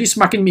akan menjadi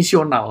semakin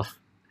misional.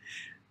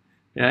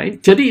 Ya,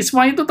 jadi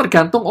semua itu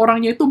tergantung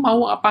orangnya itu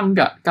mau apa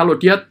enggak. Kalau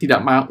dia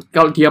tidak mau,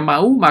 kalau dia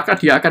mau, maka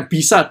dia akan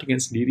bisa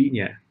dengan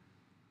sendirinya.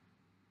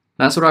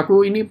 Nah,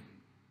 saudaraku, ini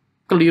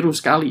keliru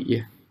sekali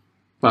ya.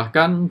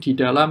 Bahkan di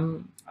dalam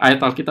ayat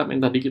Alkitab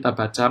yang tadi kita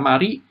baca,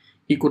 mari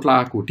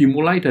ikutlah aku.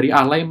 Dimulai dari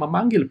Allah yang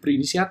memanggil,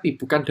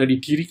 berinisiatif, bukan dari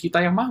diri kita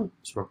yang mau.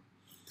 Saudara.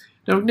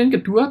 Dan kemudian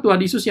kedua,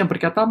 Tuhan Yesus yang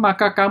berkata,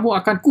 maka kamu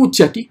akan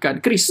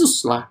kujadikan,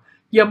 Kristuslah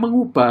yang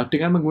mengubah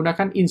dengan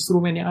menggunakan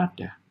instrumen yang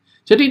ada.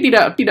 Jadi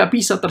tidak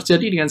bisa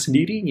terjadi dengan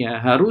sendirinya,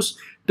 harus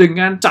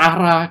dengan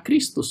cara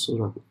Kristus,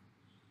 saudaraku.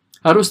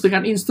 Harus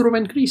dengan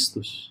instrumen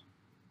Kristus.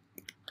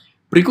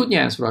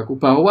 Berikutnya, saudaraku,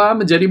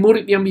 bahwa menjadi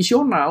murid yang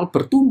misional,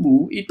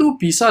 bertumbuh, itu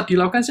bisa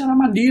dilakukan secara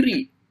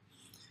mandiri.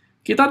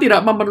 Kita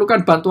tidak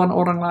memerlukan bantuan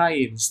orang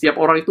lain. Setiap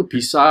orang itu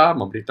bisa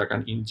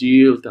memberitakan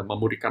Injil dan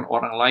memuridkan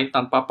orang lain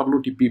tanpa perlu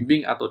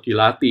dibimbing atau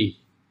dilatih.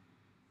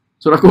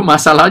 Saudaraku,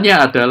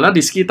 masalahnya adalah di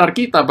sekitar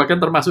kita, bahkan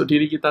termasuk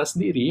diri kita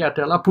sendiri,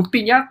 adalah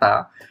bukti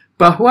nyata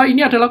bahwa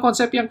ini adalah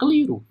konsep yang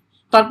keliru.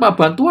 Tanpa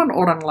bantuan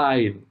orang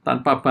lain,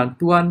 tanpa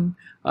bantuan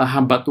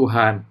hamba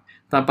Tuhan,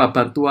 tanpa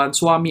bantuan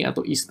suami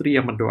atau istri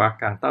yang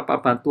mendoakan,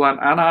 tanpa bantuan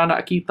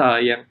anak-anak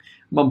kita yang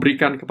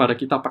memberikan kepada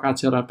kita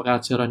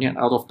pengajaran-pengajaran yang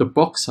out of the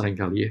box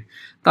seringkali ya.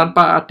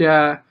 Tanpa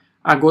ada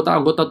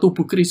anggota-anggota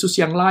tubuh Kristus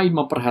yang lain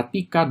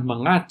memperhatikan,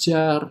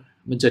 mengajar,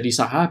 menjadi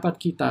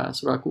sahabat kita,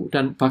 saudaraku,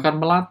 dan bahkan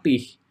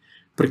melatih,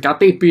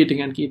 ber-KTB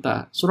dengan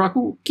kita.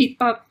 Saudaraku,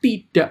 kita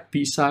tidak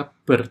bisa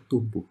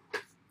bertumbuh.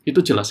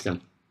 Itu jelas sekali.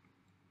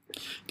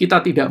 Kita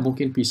tidak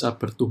mungkin bisa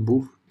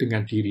bertumbuh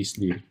dengan diri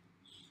sendiri.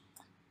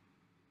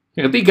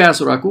 Yang ketiga,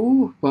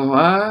 saudaraku,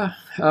 bahwa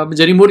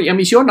menjadi murid yang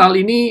misional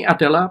ini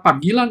adalah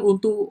panggilan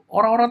untuk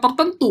orang-orang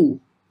tertentu.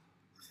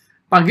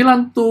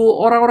 Panggilan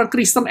untuk orang-orang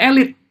Kristen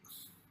elit.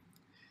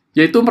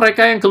 Yaitu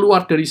mereka yang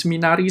keluar dari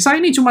seminari.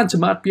 Saya ini cuma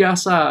jemaat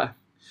biasa.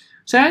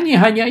 Saya ini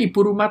hanya ibu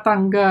rumah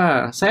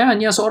tangga. Saya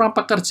hanya seorang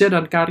pekerja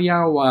dan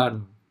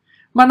karyawan.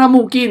 Mana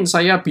mungkin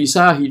saya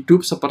bisa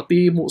hidup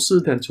seperti Mukse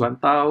dan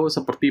Juantao,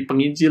 seperti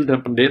penginjil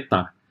dan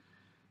pendeta.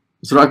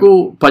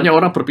 Saudaraku, banyak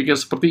orang berpikir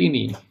seperti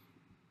ini.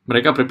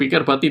 Mereka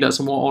berpikir bahwa tidak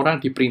semua orang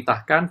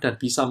diperintahkan dan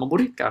bisa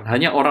memuridkan.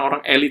 Hanya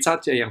orang-orang elit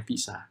saja yang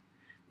bisa.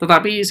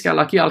 Tetapi sekali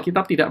lagi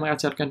Alkitab tidak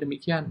mengajarkan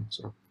demikian.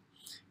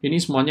 Ini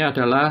semuanya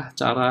adalah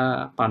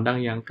cara pandang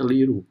yang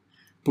keliru.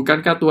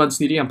 Bukankah Tuhan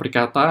sendiri yang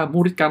berkata,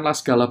 muridkanlah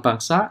segala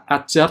bangsa,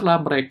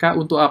 ajarlah mereka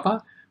untuk apa?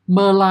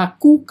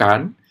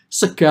 Melakukan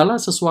segala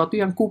sesuatu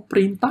yang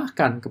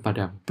kuperintahkan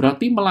kepadamu.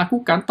 Berarti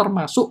melakukan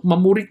termasuk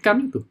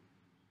memuridkan itu.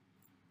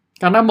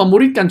 Karena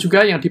memuridkan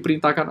juga yang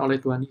diperintahkan oleh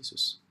Tuhan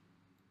Yesus.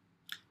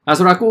 Nah,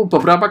 saudaraku,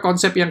 beberapa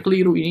konsep yang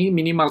keliru ini,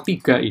 minimal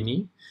 3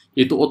 ini,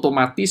 yaitu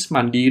otomatis,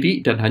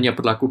 mandiri, dan hanya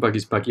berlaku bagi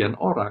sebagian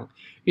orang,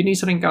 ini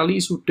seringkali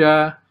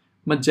sudah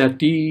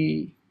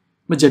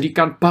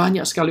menjadikan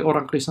banyak sekali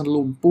orang Kristen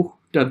lumpuh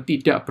dan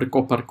tidak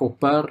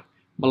berkobar-kobar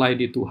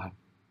melayani Tuhan.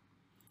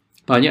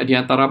 Banyak di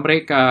antara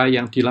mereka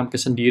yang dalam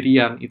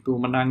kesendirian itu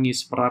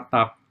menangis,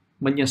 meratap,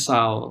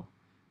 menyesal.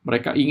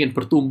 Mereka ingin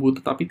bertumbuh,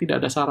 tetapi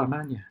tidak ada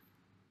sarananya.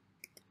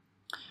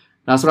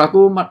 Nah,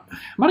 saudaraku,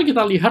 mari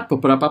kita lihat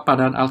beberapa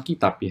pandangan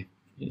Alkitab ya,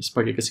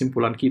 sebagai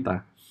kesimpulan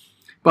kita.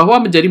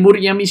 Bahwa menjadi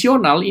murid yang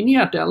misional ini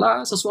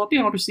adalah sesuatu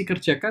yang harus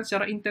dikerjakan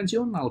secara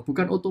intensional,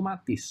 bukan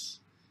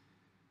otomatis.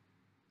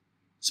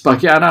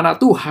 Sebagai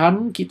anak-anak Tuhan,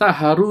 kita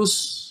harus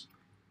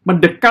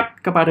mendekat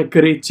kepada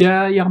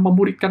gereja yang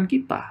memuridkan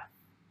kita.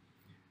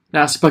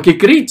 Nah, sebagai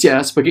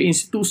gereja, sebagai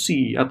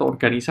institusi atau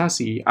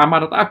organisasi,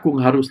 amanat agung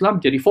haruslah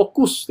menjadi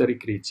fokus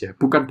dari gereja,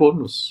 bukan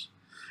bonus.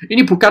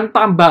 Ini bukan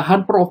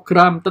tambahan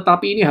program,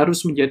 tetapi ini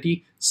harus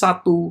menjadi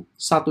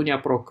satu-satunya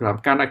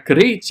program. Karena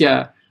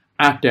gereja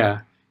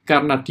ada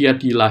karena dia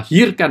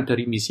dilahirkan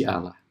dari misi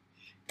Allah.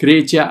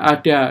 Gereja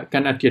ada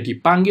karena dia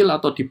dipanggil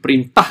atau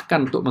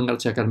diperintahkan untuk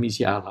mengerjakan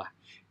misi Allah.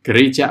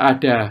 Gereja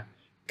ada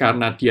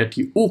karena dia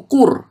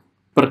diukur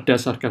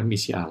berdasarkan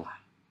misi Allah.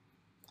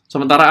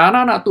 Sementara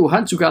anak-anak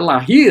Tuhan juga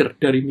lahir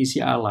dari misi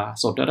Allah.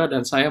 Saudara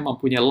dan saya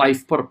mempunyai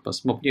life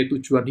purpose, mempunyai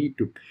tujuan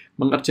hidup,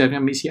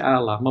 mengerjakan misi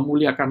Allah,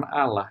 memuliakan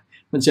Allah,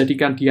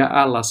 menjadikan Dia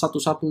Allah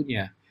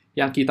satu-satunya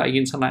yang kita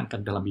ingin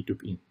senangkan dalam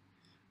hidup ini.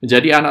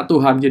 Menjadi anak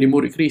Tuhan, menjadi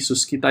murid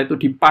Kristus, kita itu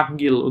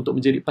dipanggil untuk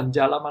menjadi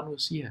penjala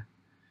manusia.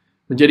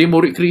 Menjadi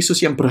murid Kristus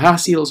yang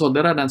berhasil,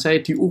 saudara dan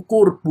saya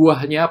diukur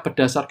buahnya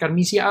berdasarkan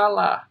misi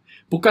Allah,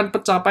 bukan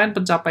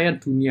pencapaian-pencapaian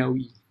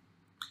duniawi.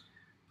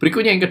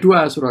 Berikutnya yang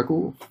kedua,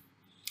 saudaraku,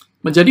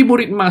 menjadi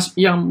murid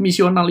yang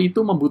misional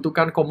itu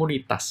membutuhkan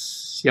komunitas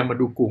yang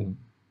mendukung,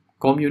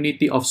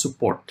 community of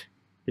support,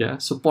 ya,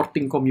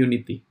 supporting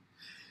community.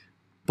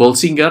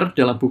 Bolsinger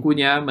dalam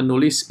bukunya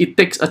menulis, "It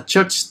takes a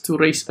church to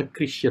raise a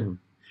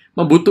Christian."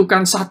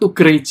 Membutuhkan satu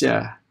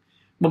gereja,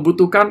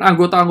 membutuhkan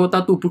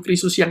anggota-anggota tubuh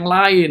Kristus yang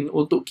lain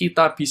untuk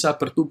kita bisa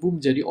bertumbuh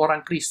menjadi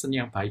orang Kristen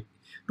yang baik,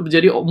 untuk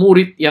menjadi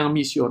murid yang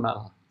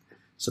misional.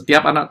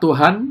 Setiap anak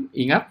Tuhan,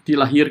 ingat,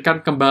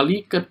 dilahirkan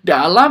kembali ke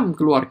dalam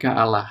keluarga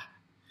Allah.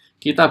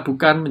 Kita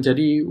bukan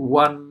menjadi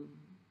one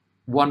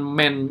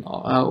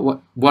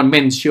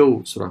man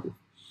show, saudaraku.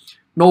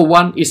 No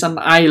one is an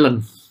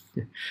island.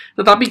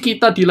 Tetapi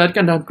kita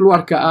dilahirkan dalam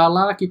keluarga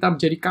Allah, kita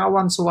menjadi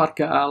kawan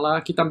sewarga Allah,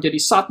 kita menjadi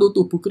satu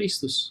tubuh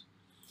Kristus.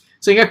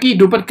 Sehingga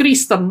kehidupan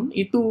Kristen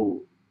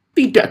itu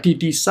tidak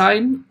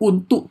didesain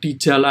untuk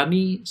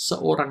dijalani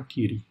seorang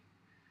diri.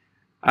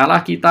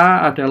 Allah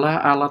kita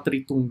adalah Allah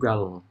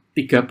Tritunggal,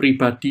 3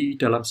 pribadi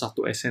dalam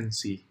satu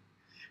esensi.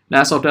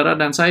 Nah, saudara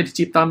dan saya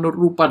dicipta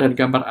menurut rupa dan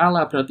gambar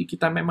Allah, berarti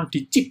kita memang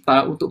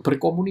dicipta untuk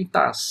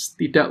berkomunitas,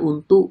 tidak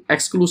untuk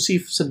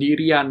eksklusif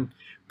sendirian,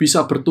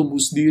 bisa bertumbuh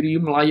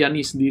sendiri, melayani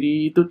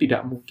sendiri, itu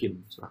tidak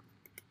mungkin.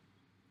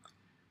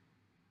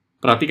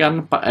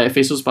 Perhatikan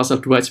Efesus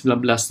pasal 2 ayat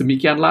 19,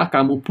 demikianlah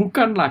kamu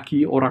bukan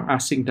lagi orang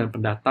asing dan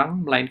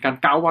pendatang, melainkan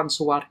kawan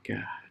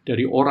sewarga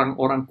dari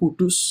orang-orang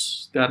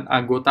kudus dan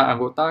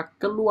anggota-anggota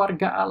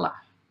keluarga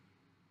Allah.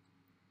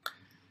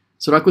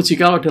 Saudaraku,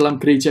 jikalau dalam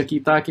gereja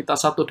kita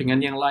satu dengan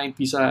yang lain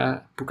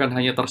bisa bukan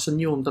hanya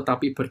tersenyum,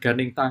 tetapi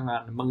bergandeng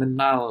tangan,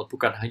 mengenal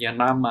bukan hanya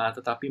nama,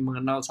 tetapi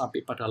mengenal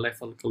sampai pada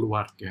level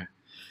keluarga.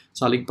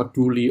 Saling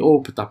peduli,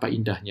 oh betapa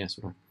indahnya,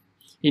 saudara.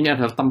 Ini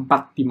adalah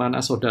tempat di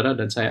mana saudara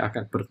dan saya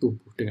akan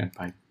bertumbuh dengan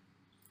baik.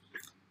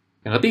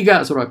 Yang ketiga,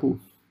 saudaraku,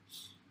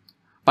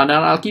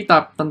 pandangan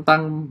Alkitab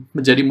tentang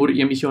menjadi murid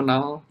yang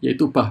misional,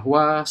 yaitu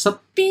bahwa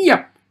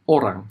setiap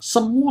orang,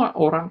 semua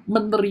orang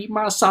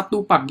menerima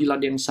satu panggilan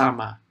yang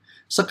sama,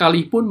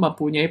 sekalipun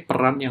mempunyai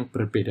peran yang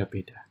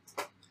berbeda-beda.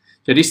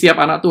 Jadi setiap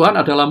anak Tuhan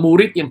adalah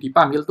murid yang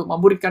dipanggil untuk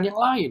memuridkan yang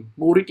lain.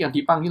 Murid yang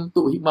dipanggil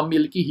untuk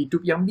memiliki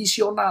hidup yang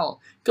misional.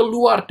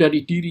 Keluar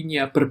dari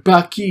dirinya,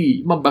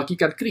 berbagi,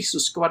 membagikan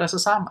Kristus kepada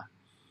sesama.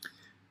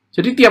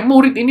 Jadi tiap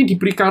murid ini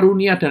diberi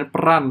karunia dan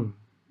peran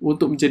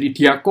untuk menjadi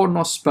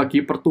diakonos bagi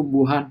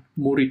pertumbuhan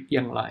murid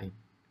yang lain.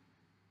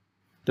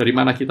 Dari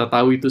mana kita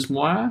tahu itu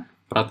semua?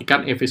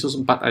 Perhatikan Efesus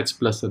 4 ayat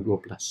 11 dan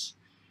 12.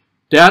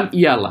 Dan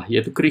ialah,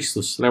 yaitu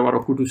Kristus, lewat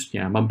Roh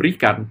Kudusnya,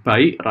 memberikan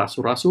baik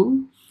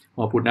rasul-rasul,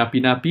 maupun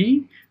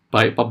nabi-nabi,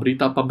 baik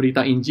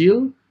pemberita-pemberita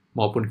Injil,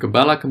 maupun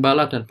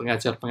gembala-gembala dan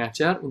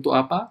pengajar-pengajar, untuk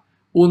apa?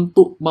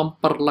 Untuk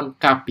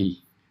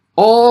memperlengkapi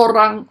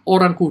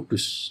orang-orang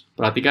kudus.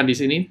 Perhatikan di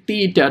sini,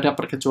 tidak ada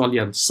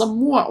perkecualian.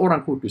 Semua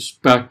orang kudus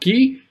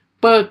bagi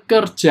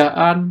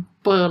pekerjaan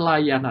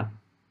pelayanan.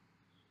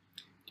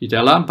 Di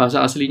dalam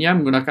bahasa aslinya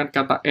menggunakan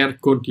kata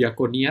ergon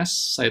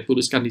diakonias. Saya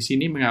tuliskan di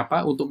sini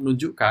mengapa? Untuk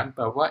menunjukkan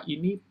bahwa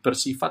ini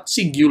bersifat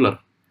singular.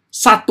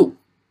 Satu.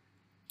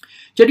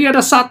 Jadi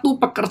ada satu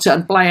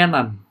pekerjaan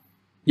pelayanan,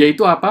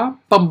 yaitu apa?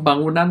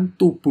 Pembangunan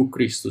tubuh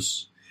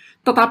Kristus.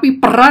 Tetapi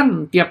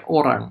peran tiap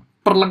orang,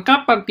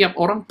 perlengkapan tiap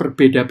orang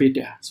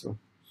berbeda-beda.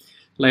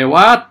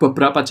 Lewat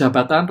beberapa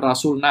jabatan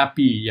Rasul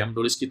Nabi yang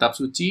menulis kitab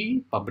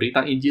suci,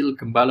 pemberita Injil,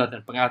 gembala, dan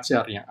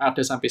pengajar yang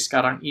ada sampai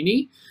sekarang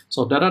ini,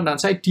 saudara dan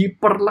saya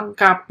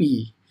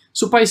diperlengkapi.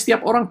 Supaya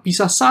setiap orang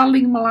bisa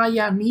saling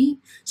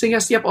melayani, sehingga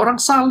setiap orang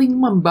saling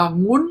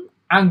membangun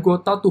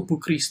anggota tubuh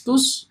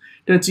Kristus.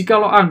 Dan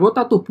jikalau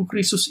anggota tubuh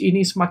Kristus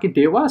ini semakin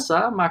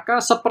dewasa,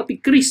 maka seperti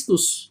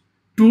Kristus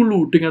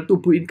dulu dengan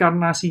tubuh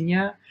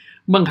inkarnasinya,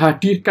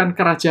 menghadirkan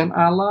kerajaan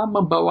Allah,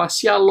 membawa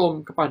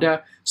shalom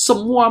kepada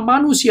semua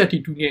manusia di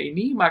dunia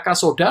ini, maka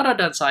saudara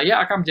dan saya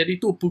akan menjadi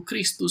tubuh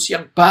Kristus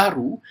yang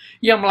baru,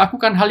 yang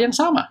melakukan hal yang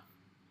sama.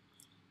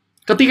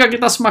 Ketika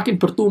kita semakin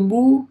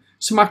bertumbuh,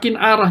 semakin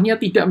arahnya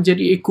tidak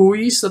menjadi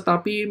egois,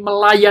 tetapi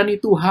melayani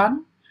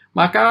Tuhan,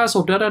 maka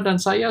saudara dan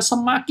saya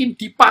semakin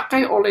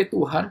dipakai oleh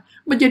Tuhan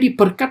menjadi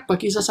berkat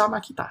bagi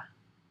sesama kita.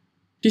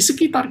 Di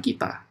sekitar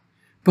kita.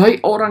 Baik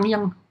orang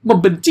yang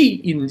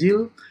membenci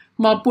Injil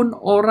maupun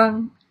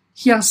orang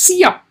yang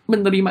siap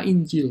menerima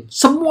Injil.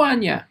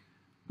 Semuanya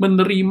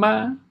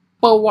menerima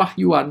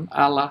pewahyuan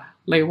Allah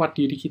lewat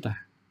diri kita.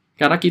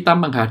 Karena kita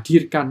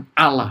menghadirkan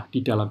Allah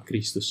di dalam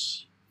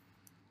Kristus.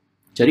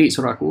 Jadi,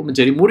 saudaraku,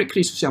 menjadi murid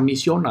Kristus yang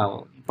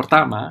misional,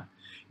 pertama,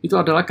 itu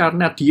adalah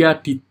karena dia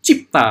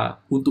dicipta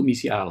untuk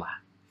misi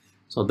Allah.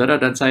 Saudara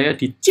dan saya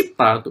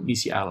dicipta untuk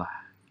misi Allah.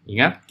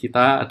 Ingat,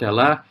 kita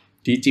adalah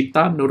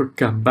dicipta menurut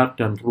gambar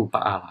dan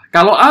rupa Allah.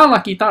 Kalau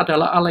Allah kita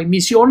adalah Allah yang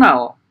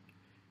misional,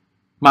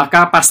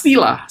 maka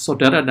pastilah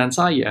saudara dan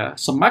saya,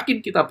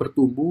 semakin kita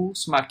bertumbuh,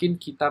 semakin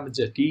kita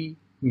menjadi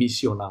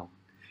misional.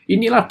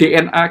 Inilah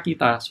DNA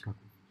kita, saudara.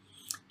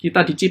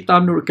 Kita dicipta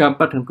menurut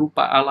gambar dan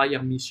rupa Allah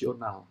yang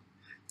misional.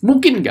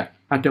 Mungkin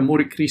nggak ada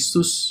murid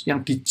Kristus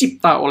yang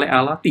dicipta oleh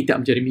Allah tidak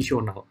menjadi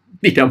misional?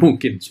 Tidak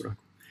mungkin, saudara.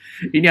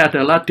 Ini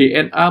adalah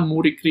DNA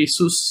murid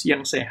Kristus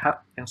yang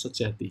sehat, yang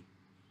sejati.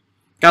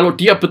 Kalau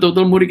dia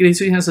betul-betul murid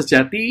Kristus yang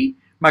sejati,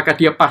 maka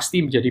dia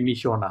pasti menjadi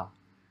misional.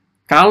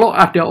 Kalau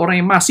ada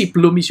orang yang masih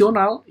belum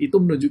misional, itu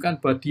menunjukkan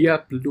bahwa dia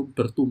belum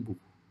bertumbuh.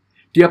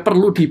 Dia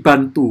perlu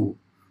dibantu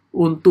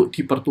untuk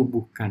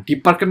dipertumbuhkan,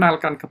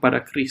 diperkenalkan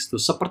kepada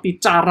Kristus,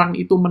 seperti carang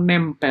itu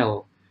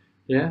menempel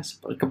ya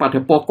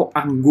kepada pokok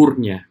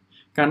anggurnya,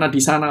 karena di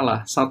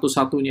sanalah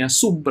satu-satunya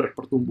sumber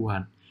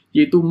pertumbuhan,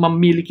 yaitu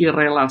memiliki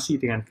relasi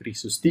dengan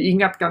Kristus.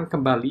 Diingatkan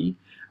kembali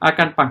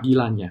akan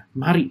panggilannya,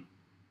 mari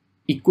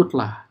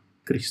ikutlah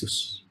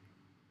Kristus,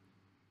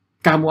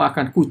 kamu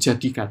akan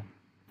kujadikan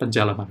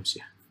penjala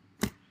manusia.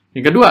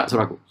 Yang kedua,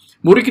 saudaraku,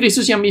 murid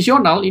Kristus yang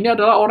misional ini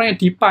adalah orang yang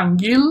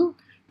dipanggil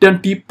dan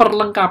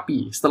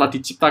diperlengkapi. Setelah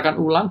diciptakan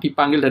ulang,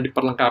 dipanggil dan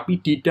diperlengkapi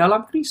di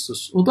dalam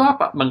Kristus. Untuk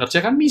apa?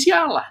 Mengerjakan misi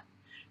Allah.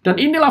 Dan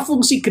inilah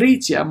fungsi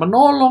gereja,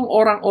 menolong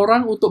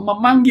orang-orang untuk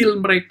memanggil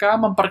mereka,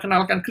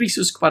 memperkenalkan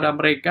Kristus kepada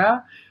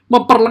mereka,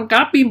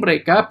 memperlengkapi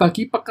mereka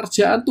bagi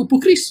pekerjaan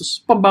tubuh Kristus,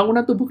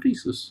 pembangunan tubuh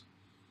Kristus.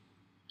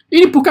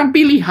 Ini bukan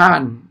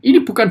pilihan, ini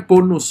bukan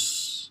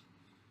bonus.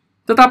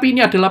 Tetapi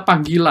ini adalah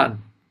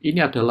panggilan, ini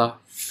adalah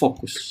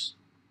fokus.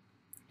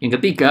 Yang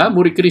ketiga,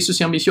 murid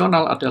Kristus yang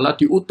misional adalah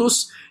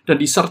diutus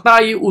dan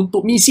disertai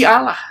untuk misi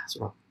Allah.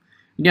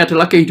 Ini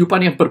adalah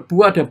kehidupan yang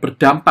berbuah dan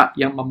berdampak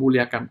yang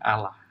memuliakan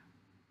Allah.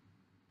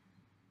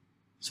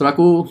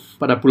 Saudaraku,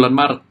 pada bulan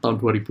Maret tahun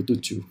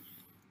 2007,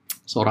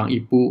 seorang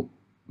ibu,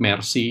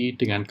 Mercy,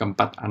 dengan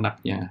keempat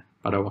anaknya,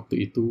 pada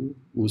waktu itu,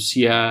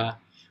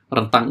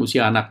 rentang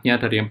usia anaknya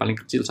dari yang paling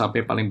kecil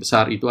sampai paling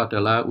besar itu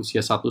adalah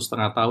usia 1,5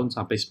 tahun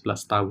sampai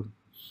 11 tahun.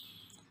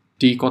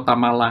 Di kota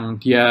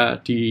Malang,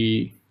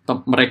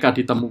 mereka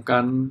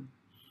ditemukan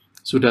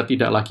sudah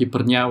tidak lagi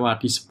bernyawa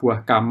di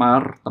sebuah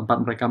kamar tempat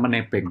mereka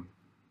menebeng.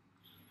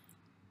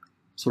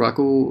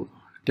 Saudaraku,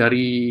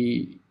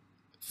 dari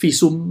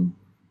visum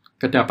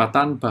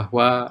kedapatan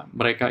bahwa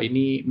mereka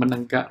ini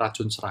menenggak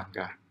racun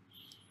serangga.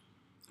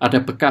 Ada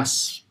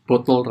bekas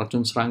botol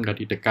racun serangga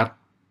di dekat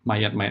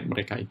mayat-mayat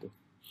mereka itu.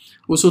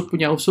 Usut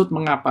punya usut,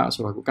 mengapa,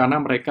 saudaraku? Karena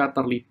mereka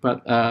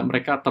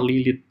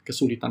terlilit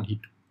kesulitan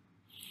hidup.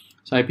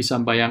 Saya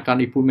bisa membayangkan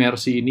Ibu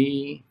Mercy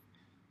ini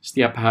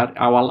setiap hari,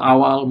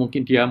 awal-awal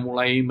mungkin dia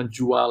mulai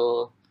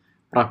menjual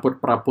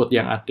perabot-perabot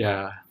yang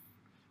ada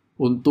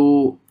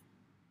untuk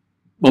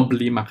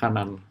membeli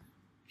makanan.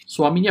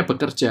 Suaminya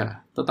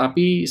bekerja,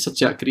 tetapi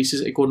sejak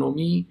krisis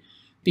ekonomi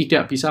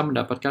tidak bisa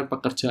mendapatkan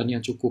pekerjaan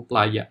yang cukup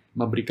layak,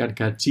 memberikan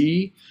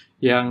gaji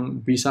yang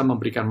bisa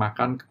memberikan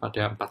makan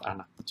kepada 4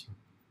 anak.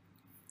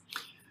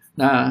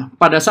 Nah,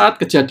 pada saat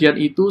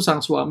kejadian itu, sang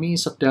suami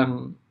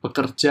sedang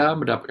bekerja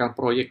mendapatkan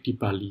proyek di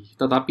Bali.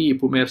 Tetapi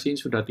Ibu Mercy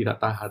sudah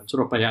tidak tahan.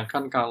 Sudah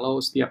bayangkan kalau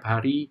setiap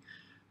hari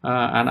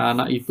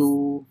anak-anak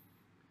itu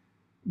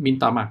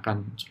minta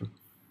makan.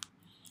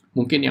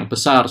 Mungkin yang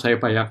besar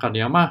saya bayangkan,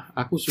 ya mah,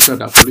 aku sudah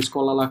tidak boleh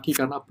sekolah lagi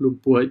karena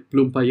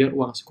belum bayar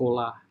uang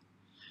sekolah.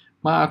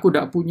 Mah, aku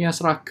tidak punya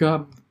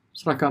seragam.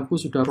 Seragamku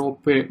sudah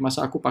robek,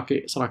 masa aku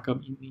pakai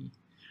seragam ini?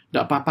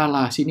 Tidak apa-apa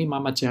lah, sini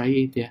mama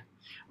jahit ya.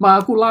 Ma,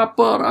 aku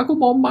lapar, aku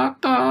mau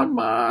makan,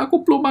 ma,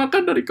 aku belum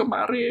makan dari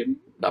kemarin.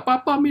 Tidak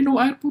apa-apa, minum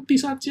air putih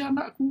saja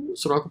anakku.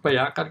 Suruh aku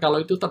bayangkan kalau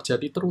itu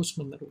terjadi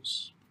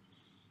terus-menerus.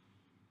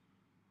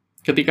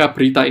 Ketika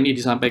berita ini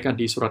disampaikan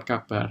di surat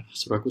kabar,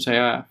 saudaraku,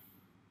 saya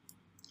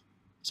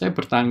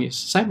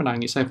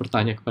menangis, saya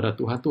bertanya kepada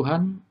Tuhan,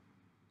 Tuhan,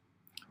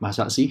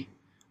 masa sih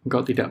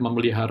Engkau tidak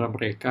memelihara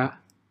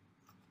mereka?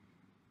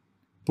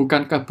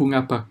 Bukankah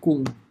bunga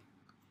bakung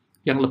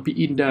yang lebih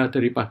indah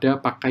daripada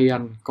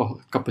pakaian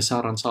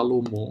kebesaran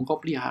Salomo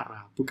Engkau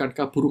pelihara?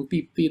 Bukankah burung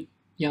pipit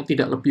yang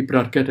tidak lebih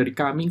berharga dari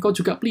kami Engkau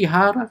juga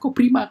pelihara, Engkau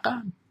beri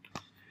makan?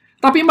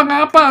 Tapi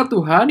mengapa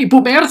Tuhan, Ibu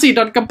Mercy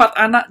dan keempat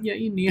anaknya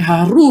ini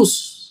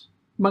harus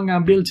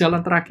mengambil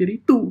jalan terakhir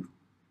itu?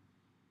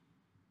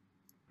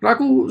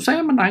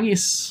 Saya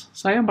menangis,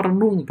 saya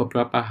merenung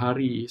beberapa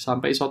hari,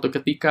 sampai suatu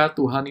ketika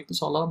Tuhan itu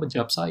seolah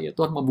menjawab saya,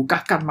 Tuhan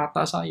membukakan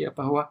mata saya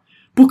bahwa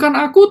bukan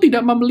aku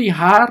tidak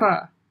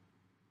memelihara,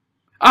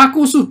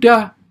 aku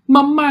sudah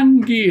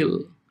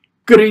memanggil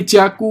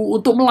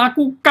gerejaku untuk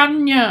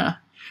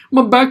melakukannya,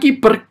 membagi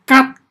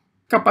berkat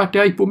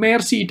kepada Ibu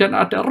Mercy dan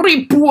ada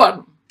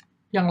ribuan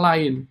yang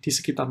lain di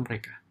sekitar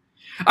mereka.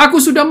 Aku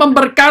sudah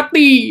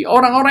memberkati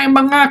orang-orang yang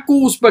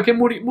mengaku sebagai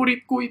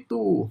murid-muridku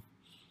itu.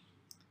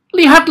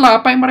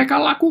 Lihatlah apa yang mereka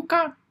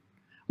lakukan.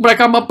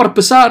 Mereka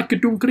memperbesar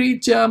gedung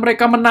gereja,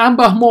 mereka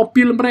menambah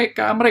mobil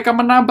mereka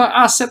menambah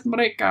aset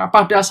mereka.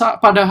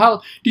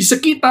 Padahal di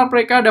sekitar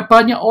mereka ada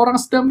banyak orang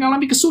sedang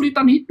mengalami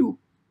kesulitan hidup.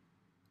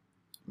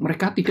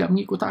 Mereka tidak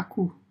mengikut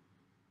aku.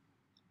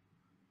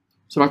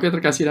 Saudara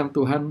yang terkasih dalam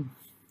Tuhan,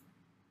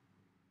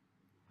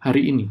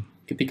 hari ini,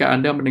 ketika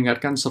Anda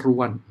mendengarkan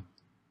seruan,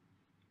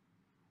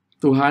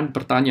 Tuhan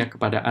bertanya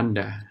kepada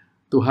Anda,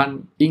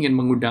 Tuhan ingin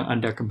mengundang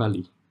Anda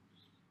kembali.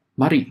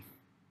 Mari,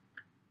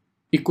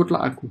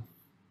 ikutlah aku.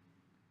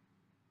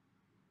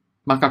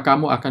 Maka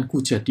kamu akan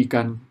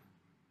kujadikan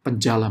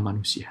penjala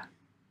manusia.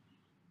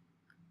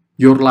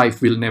 Your life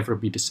will never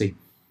be the same.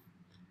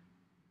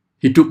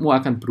 Hidupmu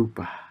akan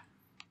berubah.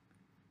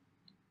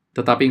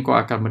 Tetapi engkau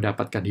akan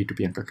mendapatkan hidup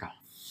yang kekal.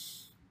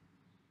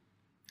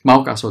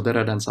 Maukah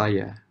saudara dan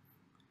saya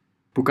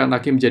bukan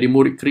lagi menjadi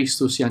murid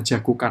Kristus yang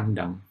jago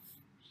kandang,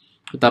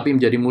 tetapi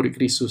menjadi murid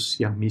Kristus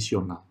yang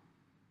misional.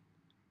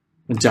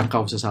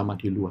 Menjangkau sesama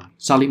di luar,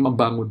 saling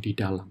membangun di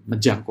dalam,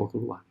 menjangkau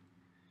keluar.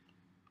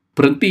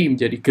 Berhenti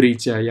menjadi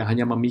gereja yang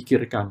hanya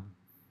memikirkan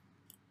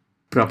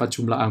berapa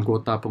jumlah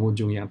anggota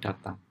pengunjung yang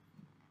datang,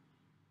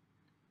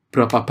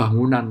 berapa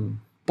bangunan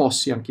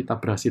pos yang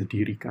kita berhasil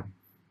dirikan,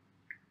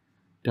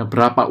 dan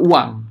berapa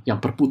uang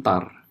yang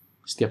berputar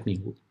setiap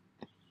minggu.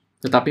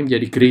 Tetapi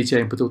menjadi gereja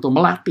yang betul-betul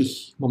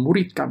melatih,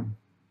 memuridkan,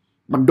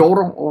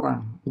 mendorong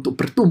orang untuk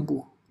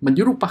bertumbuh,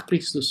 menyerupai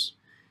Kristus,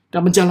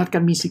 dan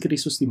menjalankan misi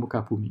Kristus di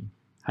muka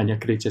bumi. Hanya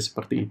gereja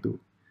seperti itu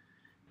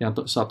yang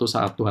suatu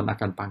saat Tuhan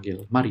akan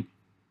panggil, mari,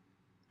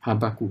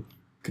 hambaku,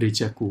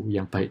 gerejaku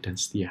yang baik dan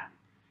setia,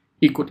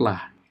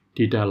 ikutlah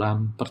di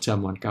dalam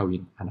perjamuan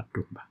kawin anak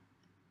domba.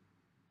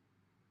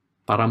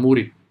 Para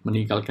murid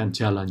meninggalkan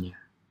jalannya,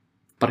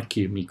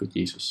 pergi mengikut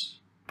Yesus.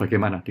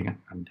 Bagaimana dengan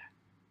Anda?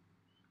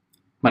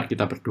 Mari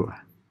kita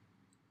berdoa.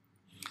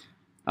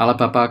 Allah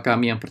Bapa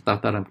kami yang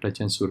bertahta dalam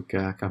kerajaan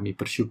surga, kami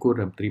bersyukur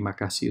dan berterima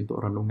kasih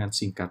untuk renungan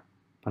singkat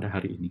pada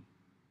hari ini.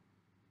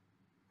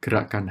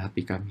 Gerakkan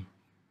hati kami.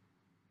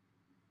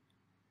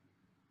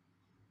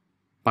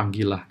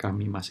 Panggillah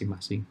kami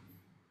masing-masing.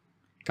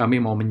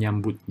 Kami mau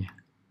menyambutnya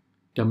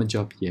dan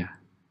menjawab ya.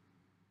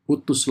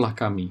 Utuslah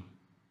kami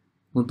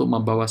untuk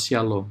membawa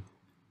shalom,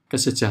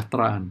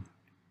 kesejahteraan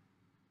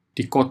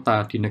di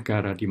kota, di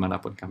negara,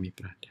 dimanapun kami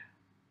berada.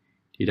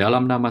 Di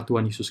dalam nama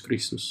Tuhan Yesus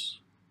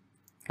Kristus,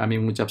 kami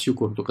mengucap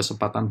syukur untuk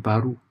kesempatan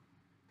baru.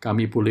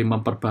 Kami boleh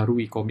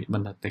memperbarui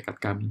komitmen dan tekad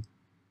kami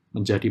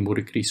menjadi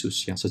murid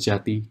Kristus yang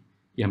sejati,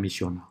 yang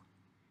misional.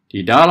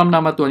 Di dalam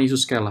nama Tuhan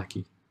Yesus sekali lagi,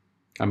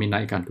 kami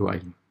naikkan doa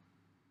ini.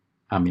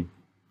 Amin.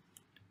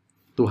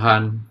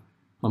 Tuhan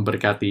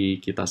memberkati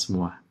kita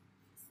semua.